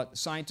what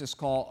scientists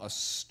call a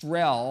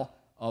strel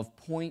of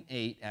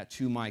 0.8 at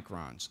 2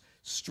 microns.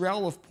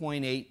 Strel of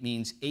 0.8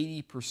 means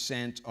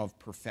 80% of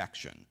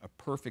perfection. A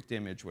perfect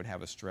image would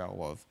have a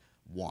strel of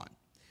 1.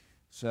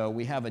 So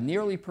we have a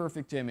nearly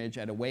perfect image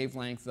at a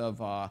wavelength of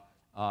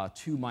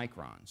 2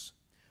 microns.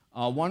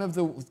 One of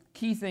the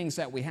key things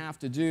that we have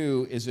to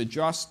do is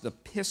adjust the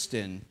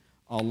piston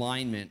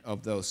alignment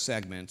of those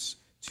segments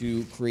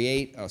to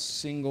create a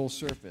single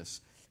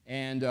surface.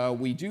 And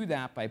we do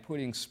that by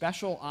putting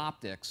special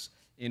optics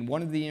in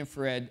one of the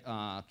infrared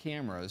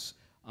cameras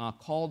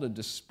called a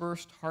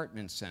dispersed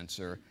Hartmann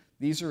sensor.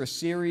 These are a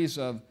series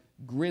of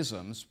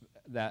grisms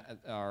that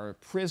are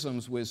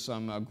prisms with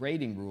some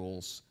grading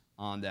rules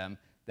on them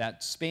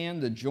that span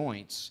the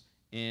joints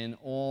in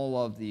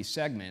all of the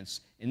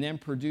segments and then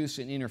produce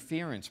an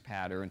interference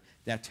pattern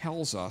that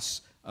tells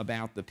us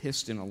about the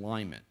piston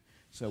alignment.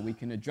 So we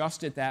can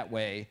adjust it that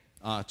way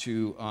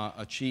to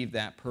achieve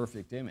that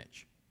perfect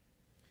image.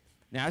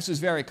 Now, this is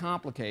very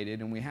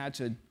complicated, and we had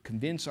to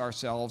convince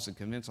ourselves and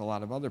convince a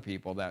lot of other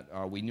people that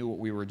we knew what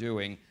we were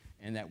doing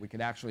and that we could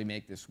actually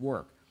make this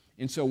work.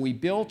 And so we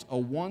built a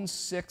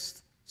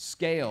 1/6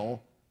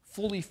 scale,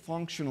 fully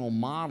functional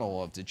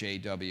model of the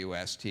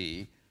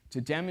JWST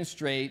to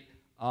demonstrate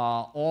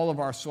all of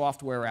our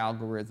software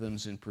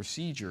algorithms and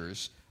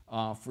procedures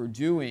for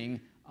doing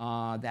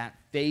that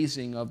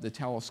phasing of the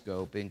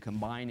telescope and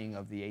combining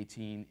of the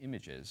 18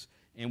 images.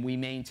 And we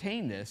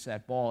maintain this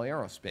at Ball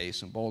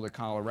Aerospace in Boulder,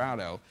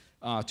 Colorado,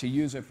 to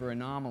use it for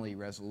anomaly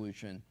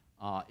resolution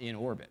in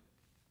orbit.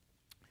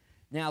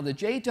 Now, the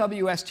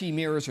JWST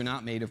mirrors are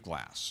not made of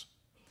glass.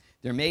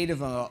 They're made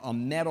of a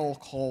metal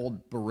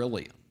called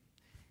beryllium.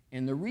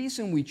 And the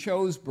reason we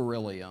chose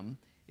beryllium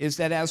is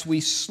that as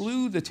we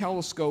slew the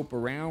telescope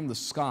around the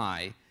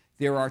sky,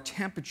 there are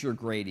temperature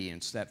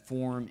gradients that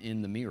form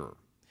in the mirror.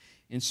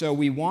 And so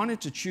we wanted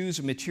to choose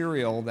a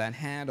material that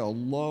had a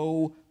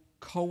low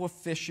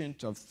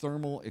coefficient of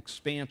thermal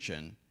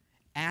expansion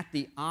at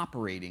the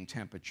operating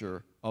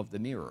temperature of the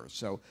mirror.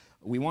 So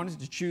we wanted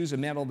to choose a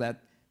metal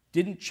that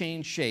didn't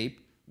change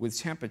shape with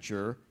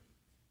temperature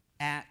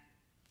at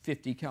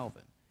 50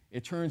 Kelvin.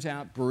 It turns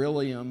out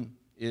beryllium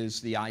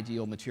is the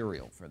ideal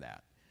material for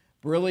that.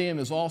 Beryllium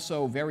is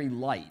also very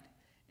light,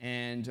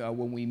 and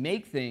when we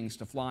make things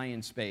to fly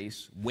in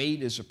space,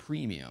 weight is a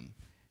premium.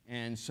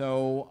 And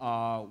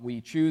so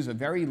we choose a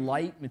very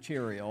light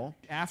material.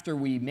 After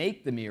we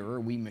make the mirror,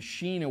 we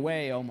machine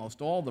away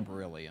almost all the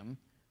beryllium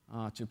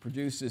to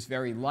produce this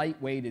very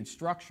light-weighted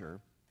structure.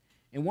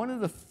 And one of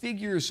the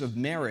figures of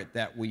merit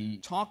that we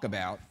talk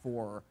about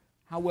for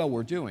how well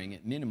we're doing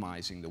at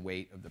minimizing the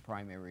weight of the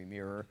primary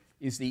mirror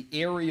is the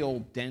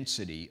areal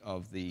density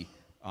of the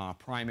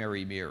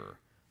primary mirror,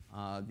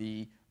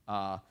 the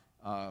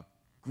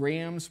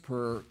grams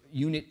per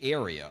unit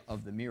area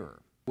of the mirror.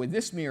 With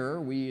this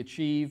mirror, we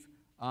achieve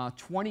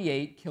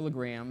 28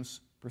 kilograms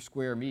per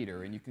square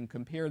meter, and you can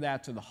compare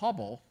that to the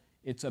Hubble.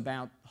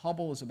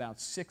 Hubble is about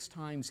 6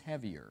 times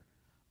heavier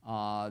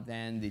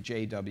than the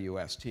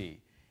JWST.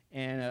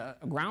 And a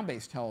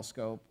ground-based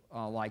telescope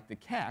like the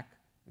Keck,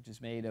 which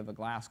is made of a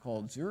glass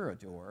called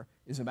Zerodur,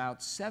 is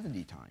about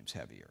 70 times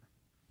heavier.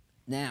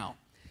 Now,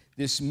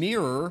 this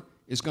mirror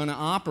is going to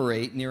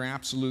operate near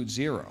absolute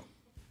zero.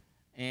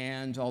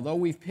 And although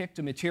we've picked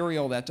a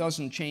material that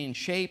doesn't change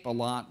shape a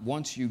lot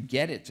once you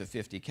get it to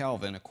 50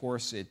 Kelvin, of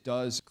course it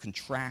does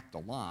contract a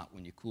lot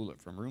when you cool it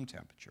from room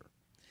temperature.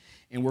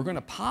 And we're going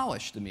to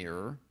polish the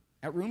mirror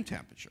at room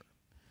temperature.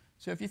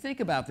 So if you think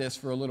about this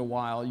for a little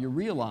while, you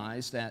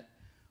realize that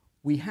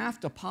we have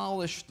to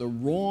polish the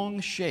wrong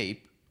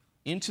shape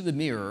into the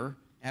mirror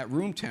at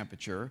room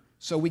temperature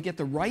so we get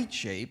the right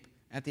shape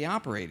at the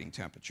operating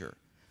temperature.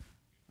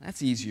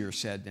 That's easier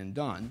said than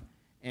done.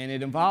 And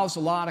it involves a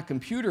lot of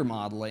computer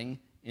modeling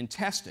and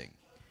testing.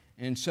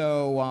 And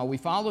so we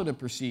followed a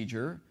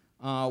procedure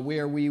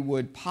where we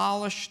would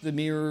polish the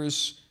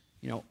mirrors,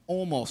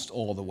 almost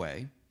all the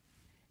way.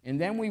 And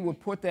then we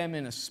would put them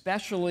in a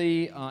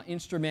specially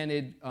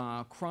instrumented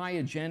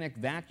cryogenic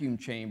vacuum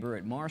chamber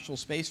at Marshall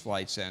Space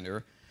Flight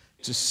Center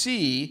to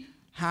see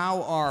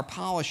how our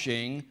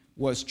polishing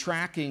was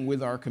tracking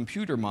with our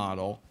computer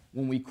model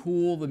when we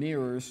cool the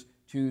mirrors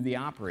to the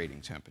operating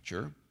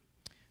temperature.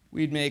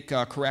 We'd make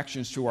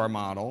corrections to our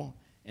model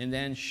and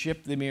then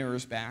ship the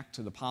mirrors back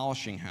to the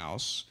polishing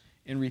house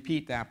and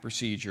repeat that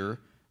procedure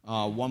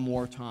one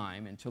more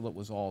time until it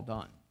was all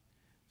done.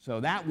 So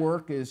that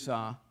work is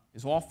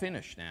all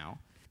finished now.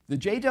 The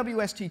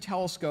JWST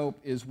telescope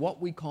is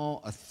what we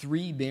call a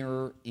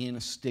 3-mirror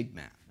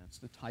anastigmat. That's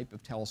the type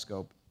of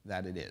telescope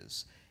that it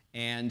is.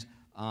 And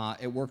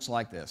it works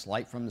like this.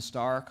 Light from the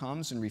star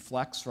comes and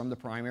reflects from the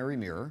primary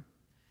mirror.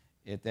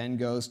 It then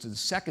goes to the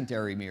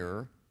secondary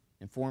mirror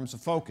and forms a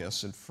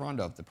focus in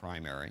front of the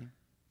primary.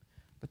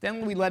 But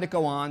then we let it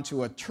go on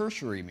to a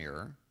tertiary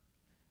mirror,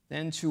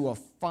 then to a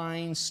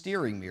fine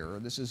steering mirror.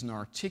 This is an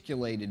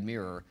articulated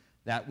mirror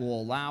that will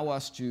allow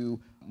us to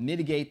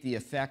mitigate the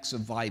effects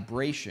of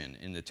vibration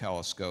in the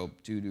telescope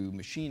due to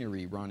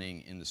machinery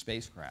running in the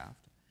spacecraft.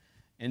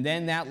 And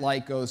then that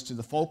light goes to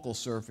the focal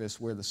surface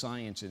where the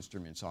science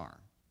instruments are.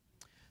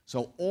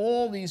 So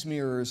all these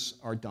mirrors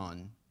are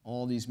done.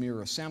 All these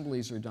mirror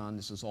assemblies are done.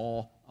 This has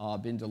all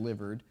been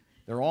delivered.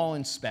 They're all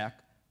in spec,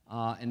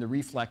 and the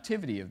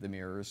reflectivity of the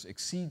mirrors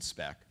exceeds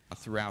spec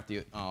throughout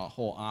the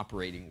whole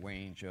operating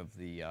range of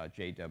the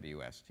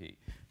JWST.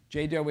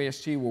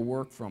 JWST will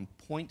work from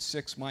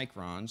 0.6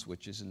 microns,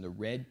 which is in the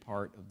red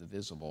part of the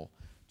visible,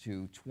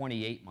 to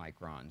 28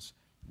 microns,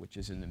 which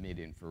is in the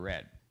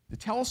mid-infrared. The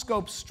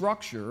telescope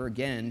structure,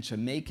 again, to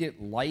make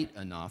it light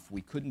enough,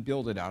 we couldn't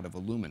build it out of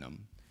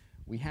aluminum.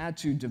 We had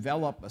to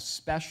develop a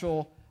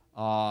special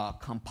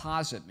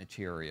composite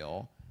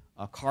material,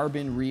 a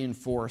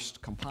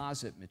carbon-reinforced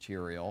composite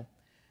material.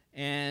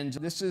 And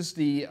this is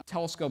the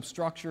telescope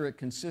structure. It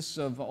consists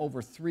of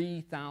over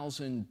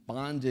 3,000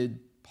 bonded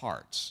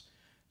parts.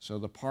 So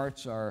the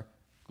parts are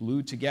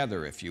glued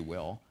together, if you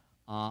will,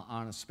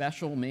 on a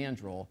special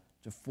mandrel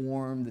to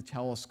form the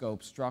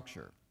telescope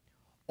structure.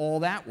 All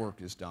that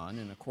work is done,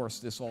 and of course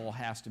this all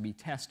has to be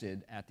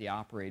tested at the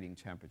operating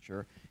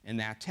temperature, and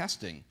that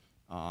testing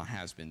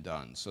has been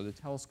done. So the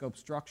telescope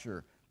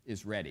structure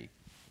is ready.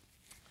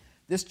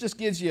 This just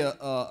gives you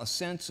a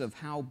sense of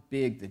how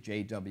big the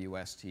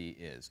JWST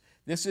is.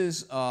 This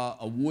is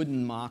a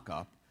wooden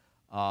mock-up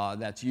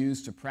that's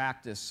used to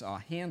practice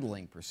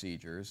handling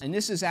procedures. And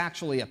this is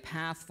actually a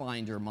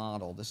Pathfinder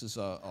model. This is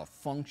a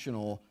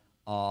functional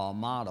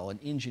model, an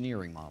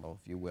engineering model,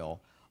 if you will,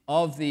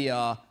 of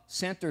the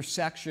center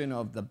section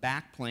of the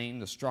backplane,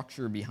 the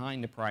structure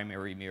behind the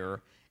primary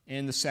mirror,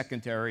 and the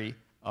secondary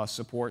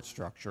support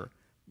structure.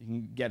 You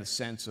can get a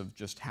sense of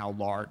just how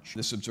large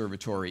this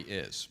observatory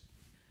is.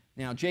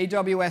 Now,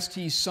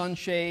 JWST's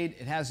sunshade,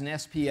 it has an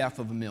SPF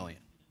of 1 million.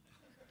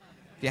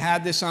 If you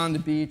had this on the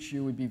beach,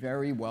 you would be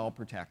very well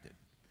protected.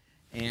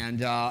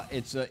 And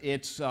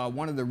it's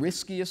one of the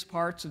riskiest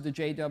parts of the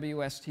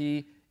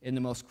JWST and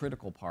the most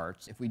critical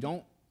parts. If we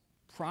don't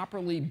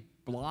properly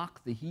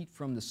block the heat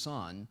from the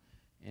sun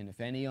And if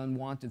any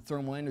unwanted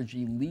thermal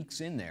energy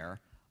leaks in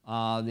there,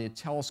 the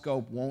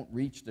telescope won't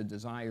reach the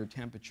desired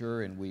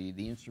temperature, and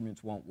the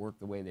instruments won't work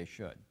the way they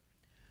should.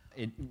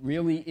 It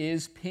really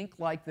is pink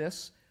like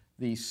this.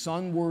 The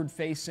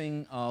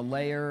sunward-facing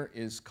layer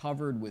is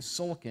covered with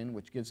silicon,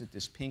 which gives it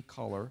this pink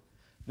color.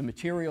 The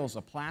material is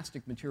a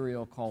plastic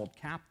material called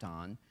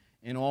Kapton,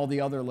 and all the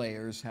other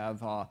layers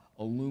have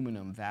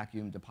aluminum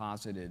vacuum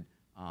deposited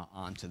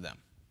onto them.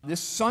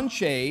 This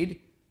sunshade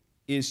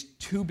is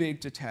too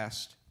big to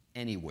test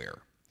anywhere.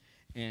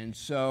 And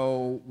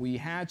so we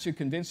had to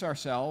convince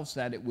ourselves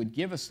that it would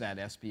give us that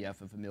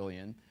SPF of 1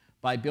 million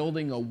by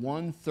building a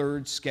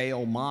 1/3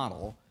 scale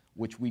model,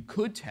 which we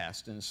could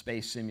test in a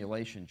space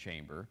simulation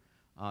chamber.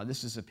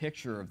 This is a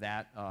picture of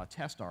that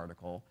test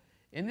article.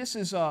 And this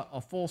is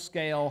a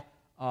full-scale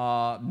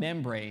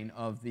membrane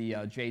of the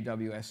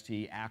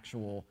JWST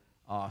actual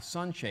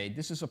sunshade.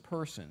 This is a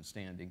person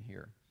standing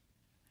here.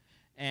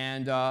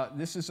 And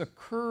this is a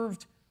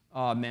curved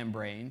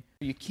membrane.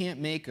 You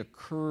can't make a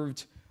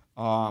curved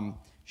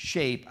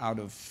shape out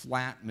of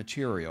flat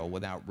material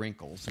without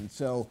wrinkles. And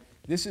so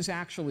this is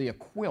actually a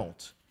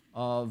quilt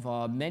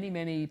of many,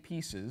 many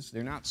pieces.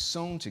 They're not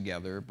sewn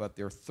together, but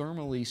they're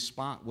thermally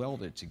spot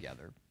welded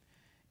together.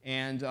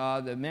 And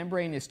the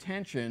membrane is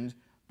tensioned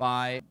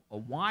by a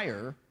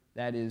wire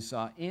that is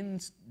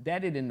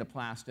embedded in the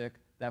plastic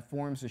that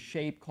forms a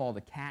shape called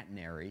a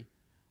catenary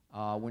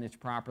when it's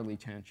properly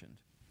tensioned.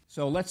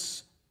 So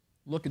let's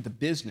look at the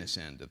business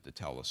end of the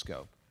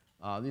telescope.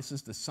 This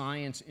is the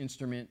science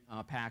instrument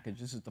package.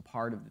 This is the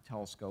part of the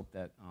telescope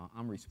that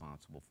I'm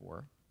responsible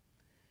for.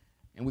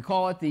 And we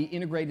call it the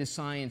Integrated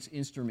Science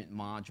Instrument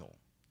Module.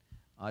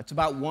 It's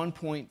about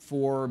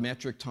 1.4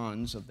 metric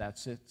tons of that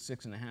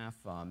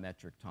 6.5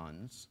 metric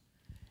tons.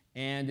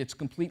 And it's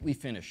completely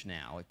finished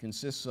now. It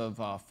consists of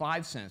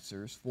 5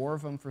 sensors, 4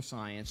 of them for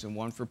science and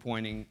 1 for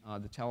pointing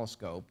the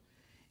telescope,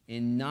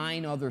 and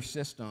 9 other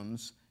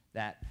systems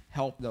that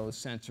help those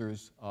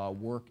sensors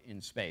work in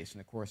space.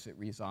 And of course, it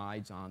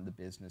resides on the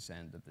business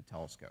end of the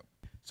telescope.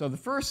 So the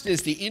first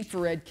is the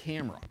infrared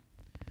camera.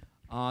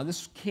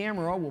 This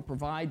camera will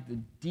provide the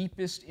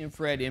deepest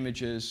infrared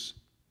images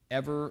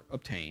ever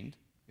obtained.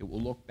 It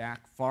will look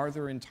back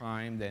farther in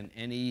time than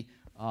any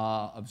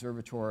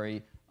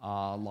observatory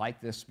like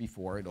this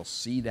before. It'll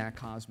see that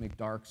cosmic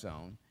dark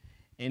zone.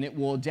 And it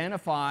will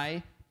identify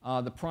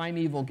the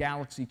primeval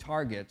galaxy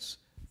targets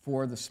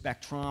for the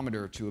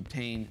spectrometer to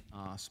obtain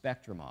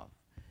spectrum of.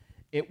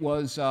 It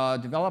was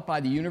developed by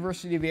the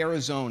University of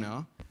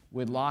Arizona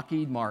with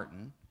Lockheed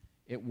Martin.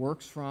 It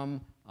works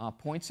from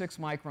 0.6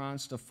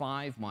 microns to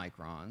 5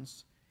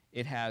 microns.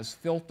 It has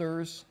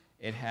filters,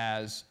 it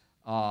has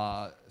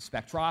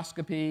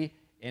spectroscopy,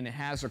 and it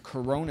has a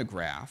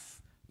coronagraph.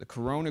 The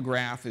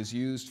coronagraph is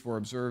used for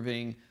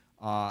observing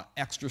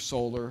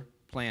extrasolar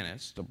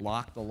planets to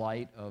block the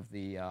light of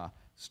the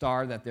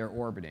star that they're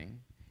orbiting.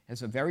 It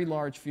has a very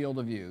large field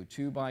of view,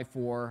 2 by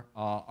 4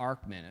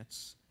 arc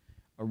minutes,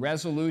 a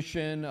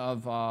resolution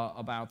of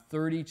about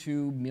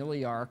 32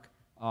 milliarc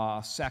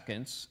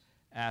seconds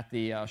at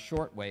the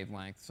short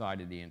wavelength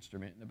side of the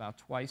instrument, and about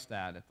twice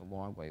that at the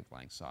long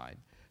wavelength side.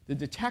 The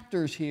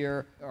detectors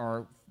here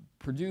are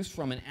produced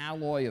from an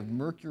alloy of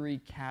mercury,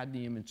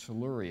 cadmium, and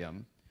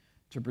tellurium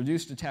to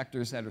produce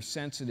detectors that are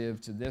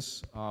sensitive to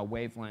this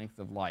wavelength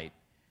of light.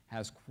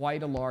 Has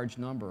quite a large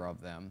number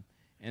of them,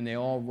 and they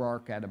all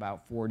work at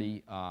about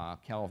 40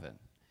 Kelvin.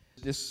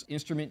 This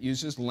instrument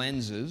uses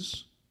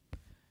lenses,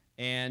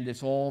 and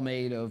it's all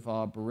made of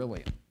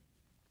beryllium.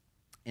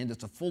 And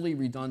it's a fully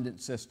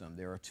redundant system.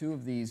 There are 2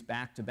 of these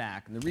back to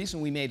back. And the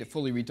reason we made it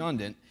fully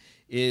redundant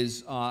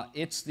is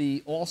it's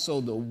also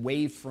the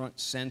wavefront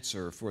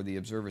sensor for the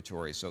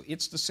observatory. So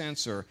it's the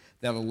sensor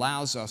that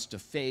allows us to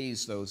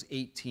phase those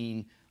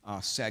 18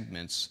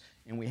 segments.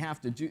 And we have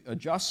to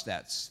adjust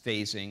that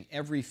phasing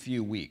every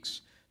few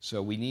weeks.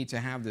 So we need to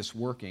have this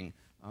working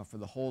for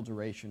the whole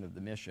duration of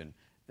the mission.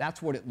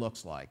 That's what it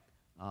looks like,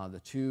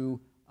 the 2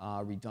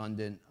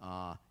 redundant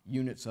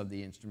units of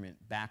the instrument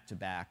back to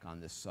back on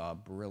this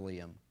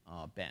beryllium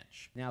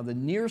bench. Now, the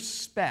NEAR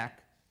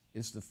spec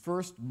is the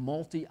first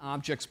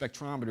multi-object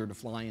spectrometer to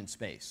fly in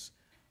space.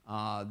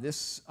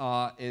 This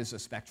is a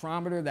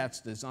spectrometer that's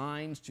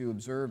designed to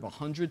observe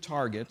 100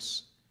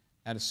 targets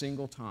at a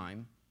single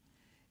time.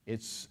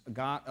 It's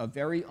got a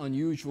very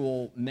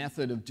unusual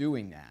method of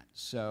doing that.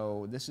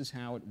 So this is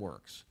how it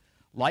works.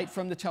 Light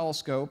from the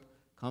telescope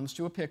comes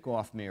to a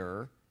pickoff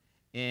mirror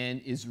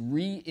and is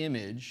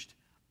re-imaged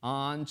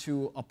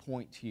onto a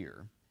point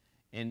here.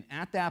 And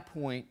at that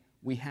point,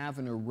 we have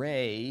an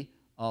array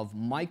of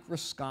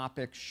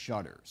microscopic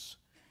shutters.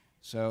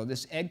 So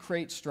this egg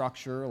crate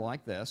structure,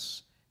 like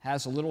this,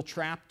 has a little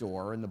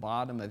trapdoor in the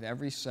bottom of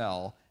every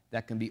cell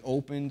that can be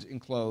opened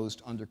and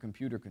closed under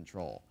computer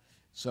control.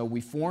 So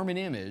we form an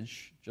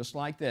image, just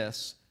like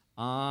this,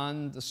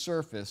 on the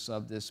surface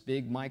of this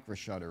big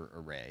microshutter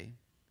array.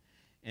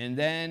 And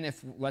then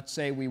if, let's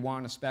say, we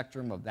want a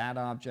spectrum of that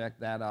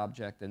object,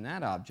 and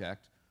that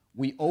object,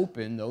 we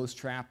open those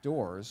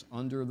trapdoors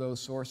under those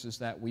sources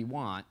that we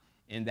want,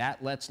 and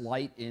that lets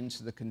light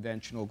into the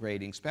conventional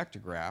grating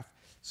spectrograph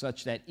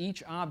such that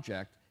each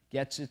object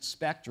gets its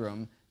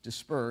spectrum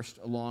dispersed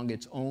along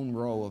its own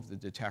row of the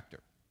detector.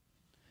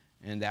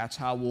 And that's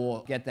how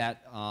we'll get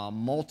that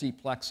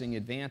multiplexing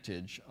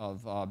advantage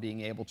of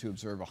being able to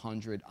observe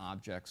 100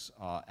 objects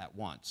at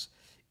once.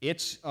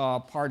 It's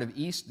part of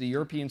the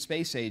European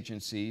Space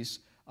Agency's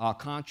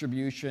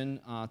contribution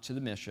to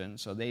the mission,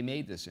 so they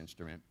made this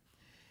instrument.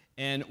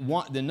 And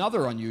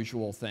another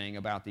unusual thing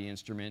about the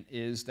instrument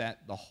is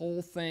that the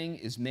whole thing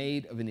is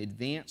made of an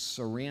advanced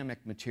ceramic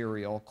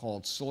material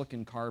called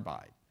silicon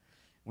carbide.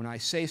 When I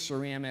say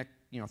ceramic,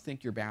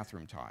 think your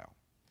bathroom tile.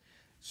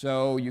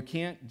 So you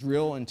can't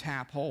drill and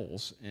tap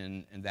holes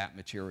in that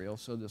material,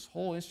 so this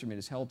whole instrument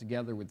is held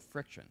together with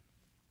friction.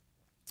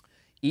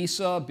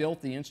 ESA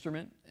built the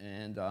instrument,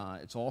 and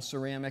it's all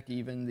ceramic,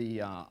 even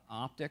the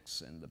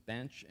optics and the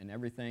bench and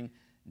everything.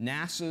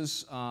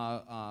 NASA's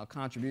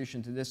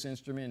contribution to this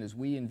instrument is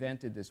we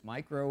invented this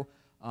micro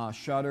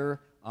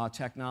shutter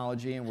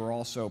technology, and we're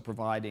also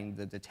providing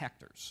the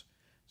detectors.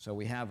 So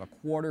we have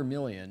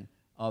 250,000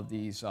 of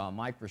these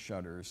micro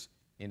shutters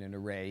in an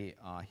array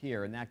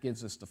here, and that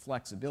gives us the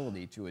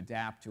flexibility to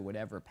adapt to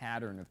whatever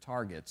pattern of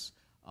targets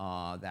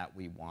that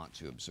we want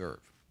to observe.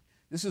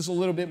 This is a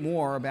little bit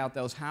more about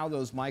how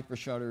those micro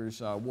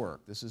shutters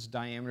work. This is the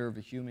diameter of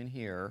a human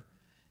hair,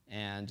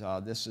 and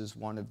this is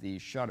one of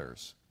these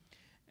shutters.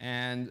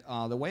 And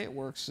the way it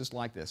works is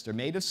like this. They're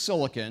made of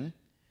silicon,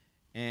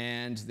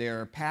 and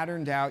they're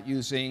patterned out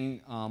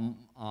using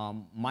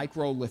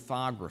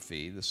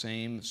microlithography, the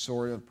same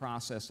sort of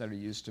process that are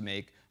used to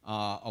make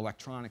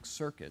electronic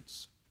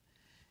circuits.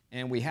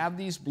 And we have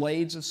these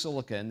blades of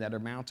silicon that are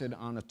mounted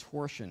on a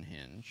torsion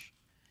hinge.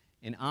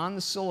 And on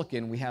the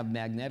silicon, we have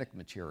magnetic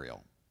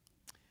material.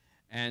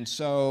 And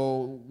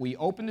so we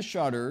open the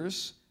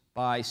shutters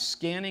by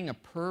scanning a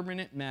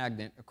permanent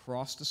magnet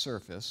across the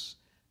surface.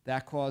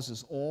 That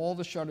causes all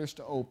the shutters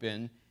to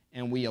open,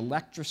 and we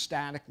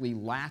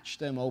electrostatically latch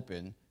them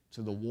open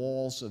to the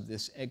walls of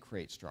this egg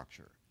crate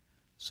structure.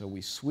 So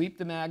we sweep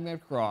the magnet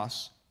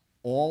across,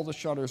 all the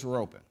shutters are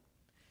open.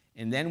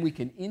 And then we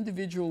can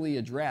individually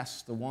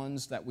address the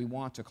ones that we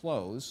want to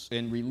close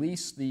and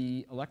release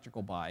the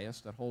electrical bias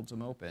that holds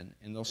them open,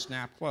 and they'll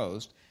snap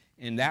closed.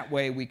 And that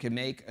way we can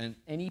make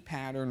any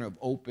pattern of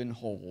open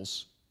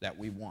holes that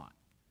we want.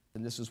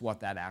 And this is what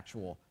that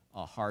actual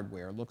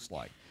hardware looks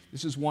like.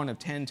 This is one of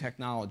 10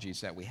 technologies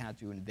that we had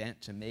to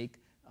invent to make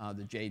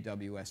the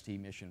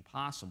JWST mission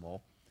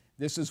possible.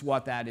 This is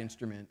what that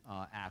instrument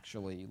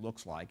actually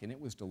looks like, and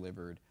it was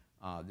delivered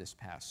this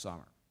past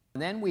summer.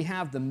 And then we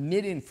have the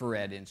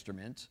mid-infrared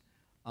instrument.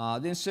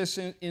 This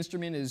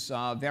instrument is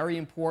very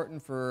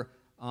important for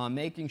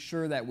making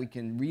sure that we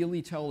can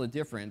really tell the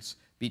difference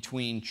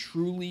between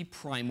truly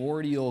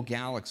primordial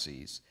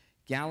galaxies,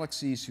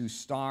 galaxies whose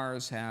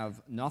stars have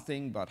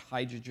nothing but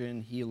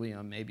hydrogen,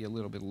 helium, maybe a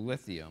little bit of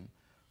lithium,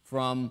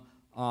 from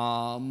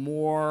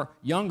more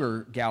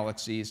younger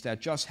galaxies that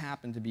just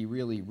happen to be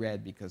really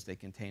red because they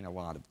contain a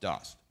lot of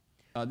dust.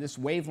 This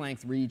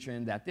wavelength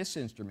region that this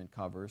instrument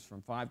covers,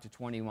 from 5 to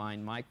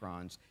 29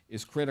 microns,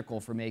 is critical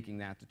for making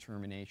that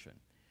determination.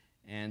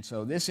 And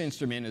so this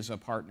instrument is a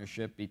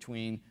partnership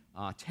between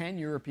 10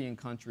 European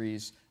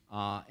countries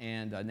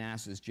and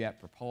NASA's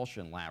Jet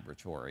Propulsion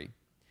Laboratory.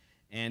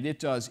 And it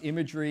does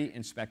imagery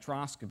and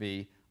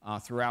spectroscopy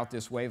throughout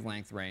this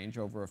wavelength range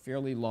over a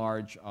fairly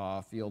large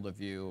field of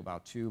view,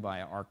 about 2 by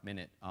an arc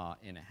minute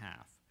and a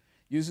half.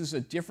 Uses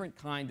a different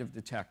kind of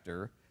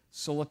detector,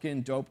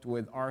 silicon doped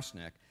with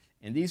arsenic.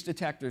 And these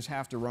detectors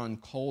have to run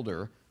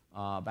colder,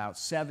 about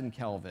 7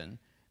 Kelvin.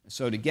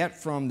 So to get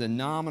from the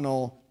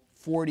nominal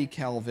 40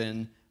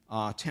 Kelvin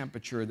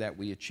temperature that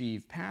we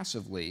achieve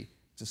passively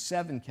to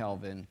 7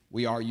 Kelvin,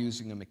 we are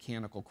using a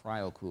mechanical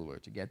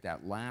cryocooler to get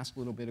that last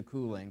little bit of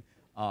cooling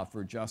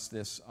for just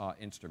this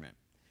instrument.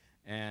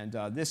 And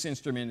this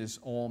instrument is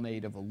all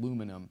made of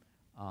aluminum,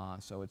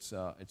 so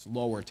it's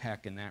lower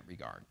tech in that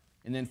regard.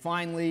 And then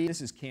finally, this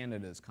is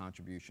Canada's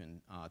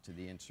contribution to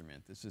the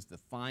instrument. This is the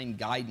fine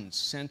guidance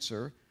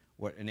sensor,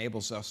 what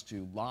enables us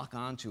to lock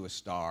onto a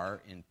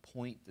star and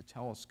point the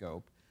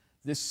telescope.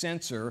 This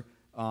sensor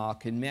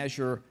can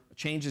measure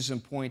changes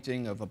in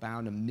pointing of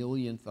about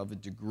 1/1,000,000th of a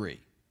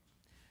degree.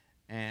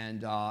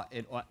 And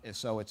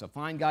so it's a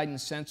fine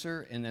guidance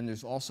sensor, and then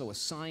there's also a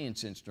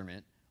science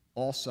instrument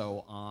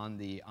also on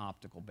the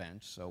optical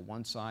bench. So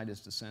one side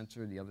is the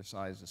sensor, the other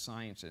side is the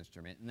science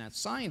instrument. And that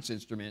science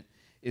instrument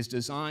is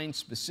designed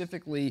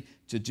specifically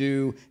to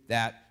do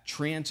that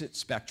transit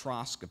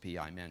spectroscopy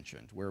I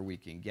mentioned, where we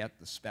can get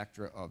the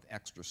spectra of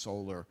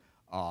extrasolar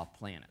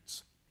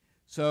planets.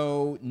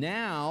 So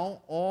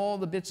now all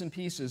the bits and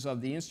pieces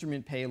of the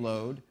instrument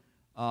payload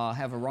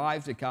have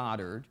arrived at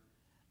Goddard,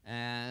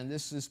 and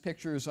this is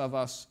pictures of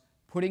us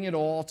putting it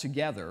all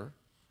together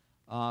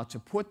to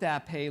put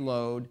that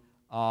payload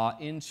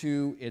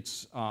into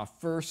its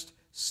first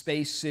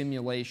space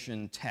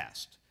simulation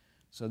test.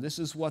 So this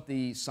is what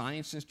the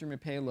science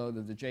instrument payload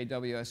of the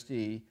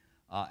JWST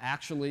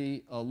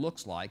actually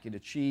looks like. It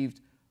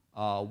achieved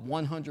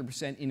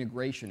 100%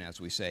 integration, as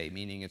we say,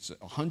 meaning it's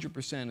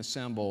 100%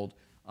 assembled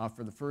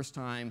for the first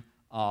time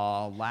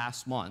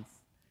last month,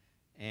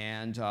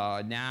 and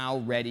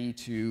now ready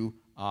to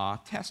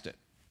test it.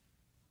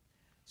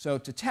 So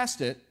to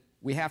test it,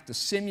 we have to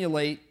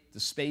simulate the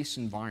space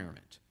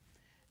environment.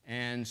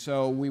 And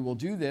so we will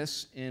do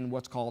this in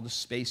what's called a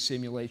space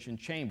simulation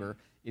chamber.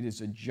 It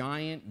is a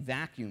giant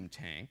vacuum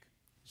tank.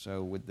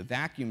 So with the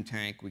vacuum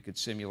tank, we could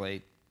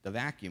simulate the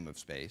vacuum of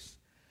space.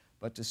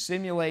 But to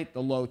simulate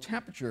the low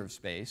temperature of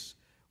space,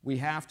 we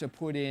have to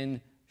put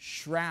in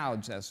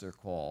shrouds, as they're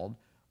called,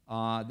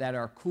 that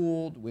are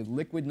cooled with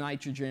liquid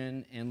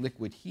nitrogen and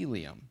liquid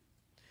helium.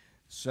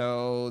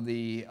 So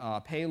the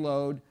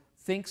payload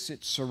thinks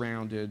it's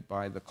surrounded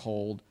by the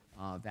cold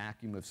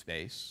vacuum of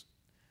space.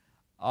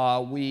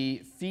 We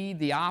feed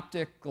the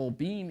optical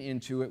beam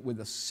into it with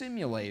a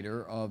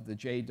simulator of the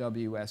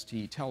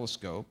JWST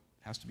telescope.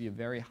 It has to be a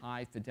very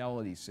high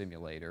fidelity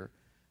simulator,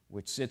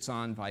 which sits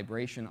on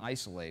vibration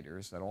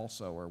isolators that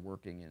also are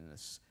working in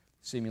this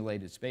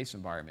simulated space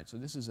environment. So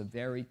this is a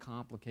very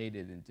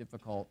complicated and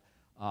difficult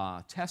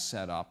test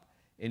setup,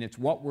 and it's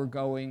what the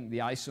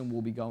ISOM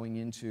will be going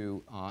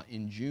into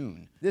in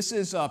June. This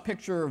is a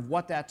picture of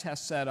what that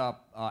test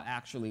setup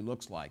actually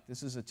looks like.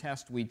 This is a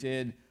test we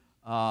did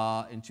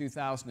in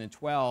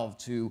 2012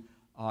 to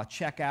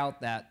check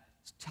out that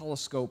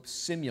telescope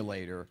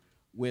simulator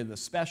with a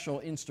special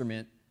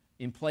instrument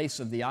in place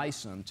of the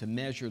ISOM to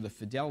measure the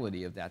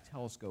fidelity of that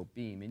telescope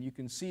beam. And you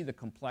can see the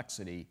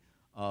complexity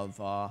of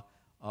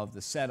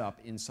the setup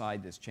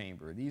inside this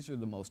chamber. These are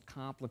the most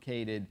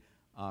complicated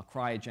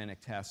cryogenic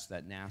tests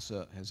that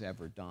NASA has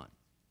ever done.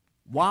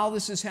 While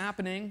this is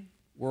happening,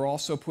 we're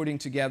also putting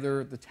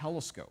together the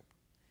telescope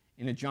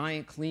in a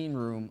giant clean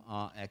room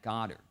at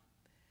Goddard.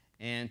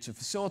 And to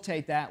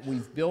facilitate that,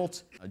 we've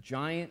built a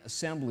giant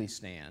assembly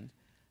stand.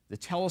 The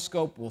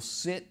telescope will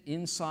sit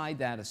inside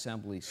that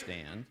assembly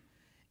stand,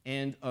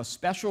 and a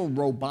special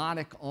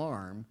robotic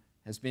arm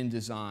has been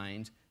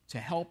designed to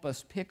help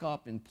us pick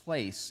up and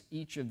place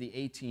each of the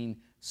 18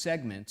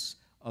 segments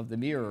of the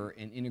mirror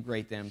and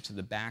integrate them to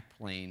the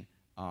backplane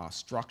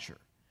structure.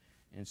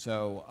 And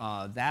so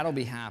that'll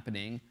be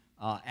happening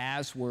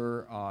as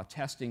we're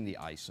testing the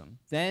ISOM.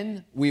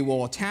 Then we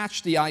will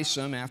attach the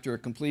ISOM after it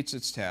completes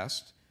its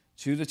test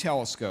to the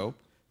telescope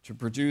to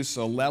produce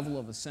a level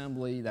of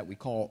assembly that we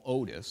call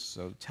OTIS,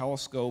 so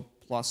telescope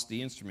plus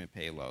the instrument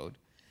payload.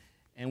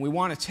 And we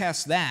want to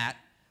test that,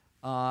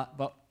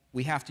 but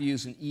we have to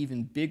use an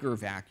even bigger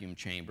vacuum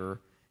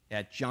chamber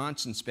at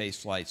Johnson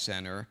Space Flight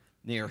Center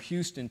near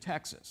Houston,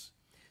 Texas.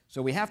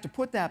 So we have to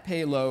put that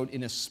payload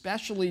in a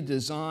specially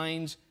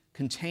designed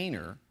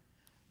container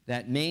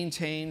that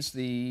maintains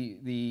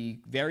the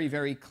very,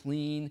 very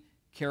clean,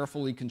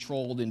 carefully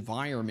controlled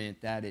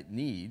environment that it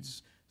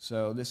needs.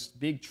 So this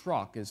big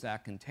truck is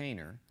that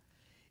container.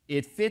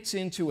 It fits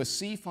into a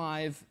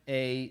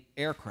C-5A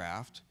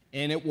aircraft,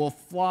 and it will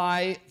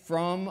fly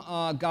from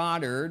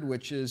Goddard,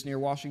 which is near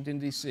Washington,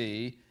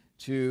 D.C.,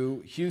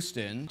 to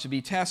Houston to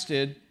be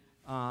tested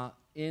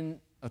in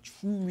a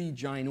truly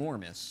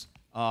ginormous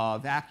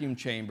vacuum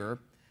chamber,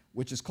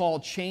 which is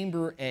called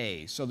Chamber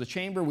A. So the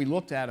chamber we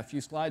looked at a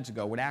few slides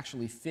ago would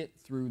actually fit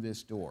through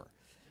this door.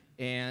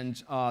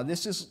 And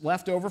this is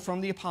left over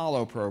from the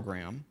Apollo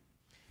program,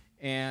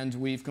 and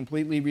we've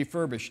completely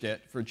refurbished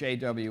it for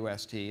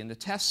JWST. And the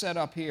test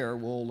setup here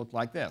will look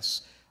like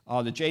this.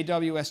 The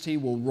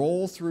JWST will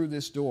roll through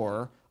this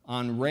door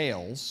on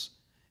rails,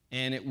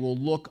 and it will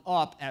look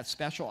up at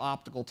special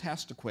optical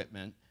test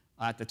equipment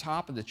at the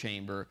top of the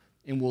chamber,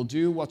 and will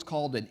do what's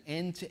called an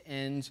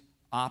end-to-end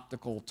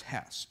optical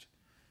test.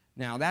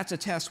 Now, that's a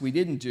test we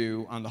didn't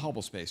do on the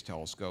Hubble Space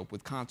Telescope,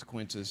 with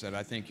consequences that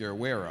I think you're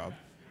aware of.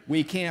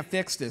 We can't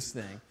fix this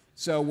thing,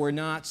 so we're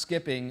not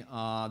skipping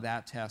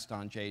that test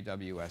on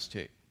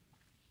JWST.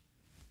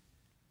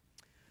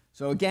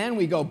 So again,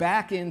 we go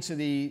back into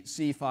the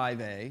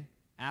C-5A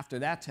after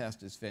that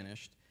test is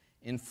finished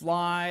and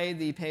fly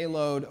the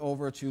payload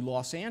over to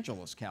Los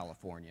Angeles,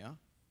 California,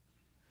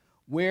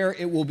 where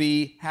it will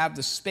have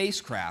the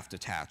spacecraft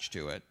attached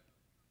to it.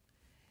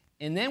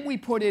 And then we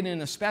put it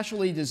in a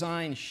specially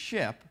designed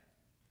ship.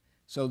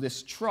 So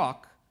this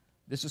truck,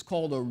 this is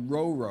called a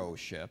ro-ro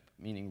ship,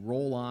 meaning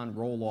roll on,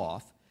 roll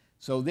off.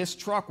 So this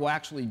truck will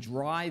actually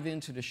drive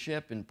into the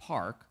ship and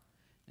park,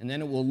 and then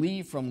it will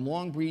leave from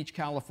Long Beach,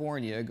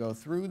 California, go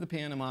through the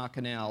Panama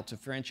Canal to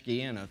French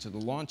Guiana to the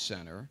launch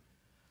center,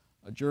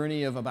 a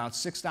journey of about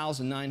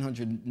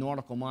 6,900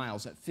 nautical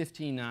miles. At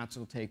 15 knots,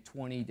 it'll take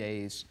 20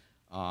 days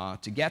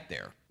to get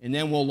there. And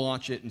then we'll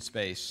launch it in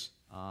space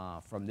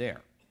from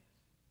there.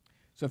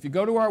 So if you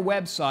go to our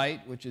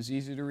website, which is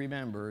easy to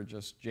remember,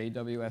 just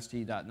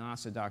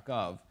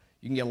jwst.nasa.gov,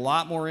 you can get a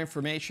lot more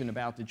information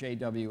about the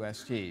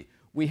JWST.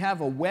 We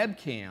have a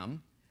webcam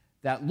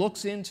that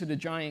looks into the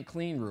giant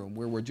clean room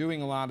where we're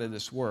doing a lot of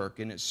this work,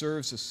 and it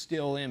serves a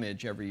still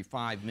image every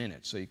 5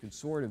 minutes. So you can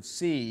sort of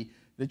see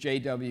the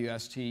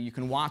JWST. You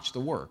can watch the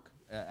work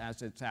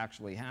as it's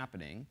actually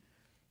happening.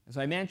 As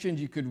I mentioned,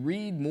 you could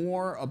read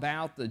more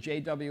about the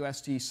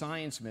JWST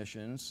science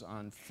missions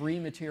on free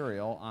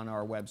material on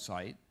our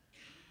website.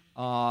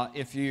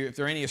 If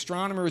there are any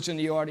astronomers in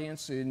the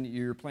audience and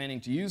you're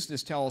planning to use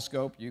this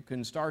telescope, you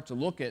can start to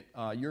look at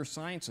your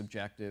science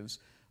objectives.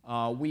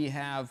 We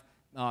have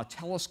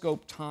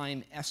telescope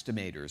time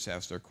estimators,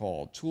 as they're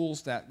called,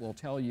 tools that will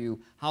tell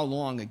you how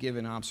long a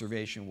given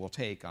observation will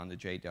take on the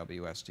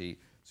JWST.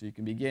 So you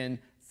can begin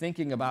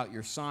thinking about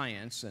your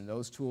science, and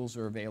those tools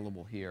are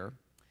available here.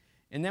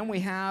 And then we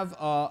have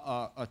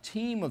a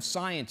team of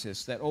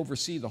scientists that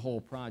oversee the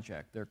whole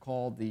project. They're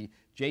called the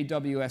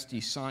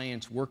JWST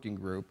Science Working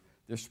Group.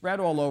 They're spread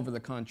all over the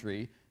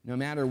country. No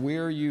matter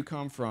where you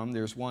come from,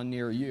 there's one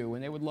near you,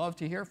 and they would love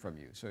to hear from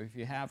you. So if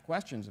you have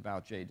questions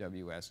about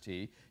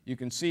JWST, you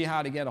can see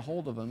how to get a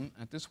hold of them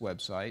at this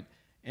website,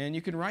 and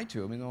you can write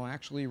to them, and they'll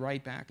actually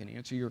write back and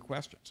answer your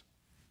questions.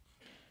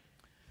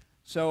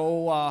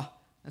 So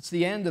that's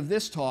the end of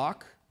this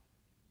talk,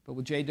 but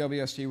with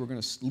JWST, we're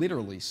going to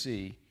literally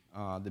see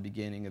the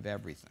beginning of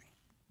everything.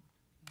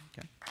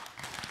 Okay.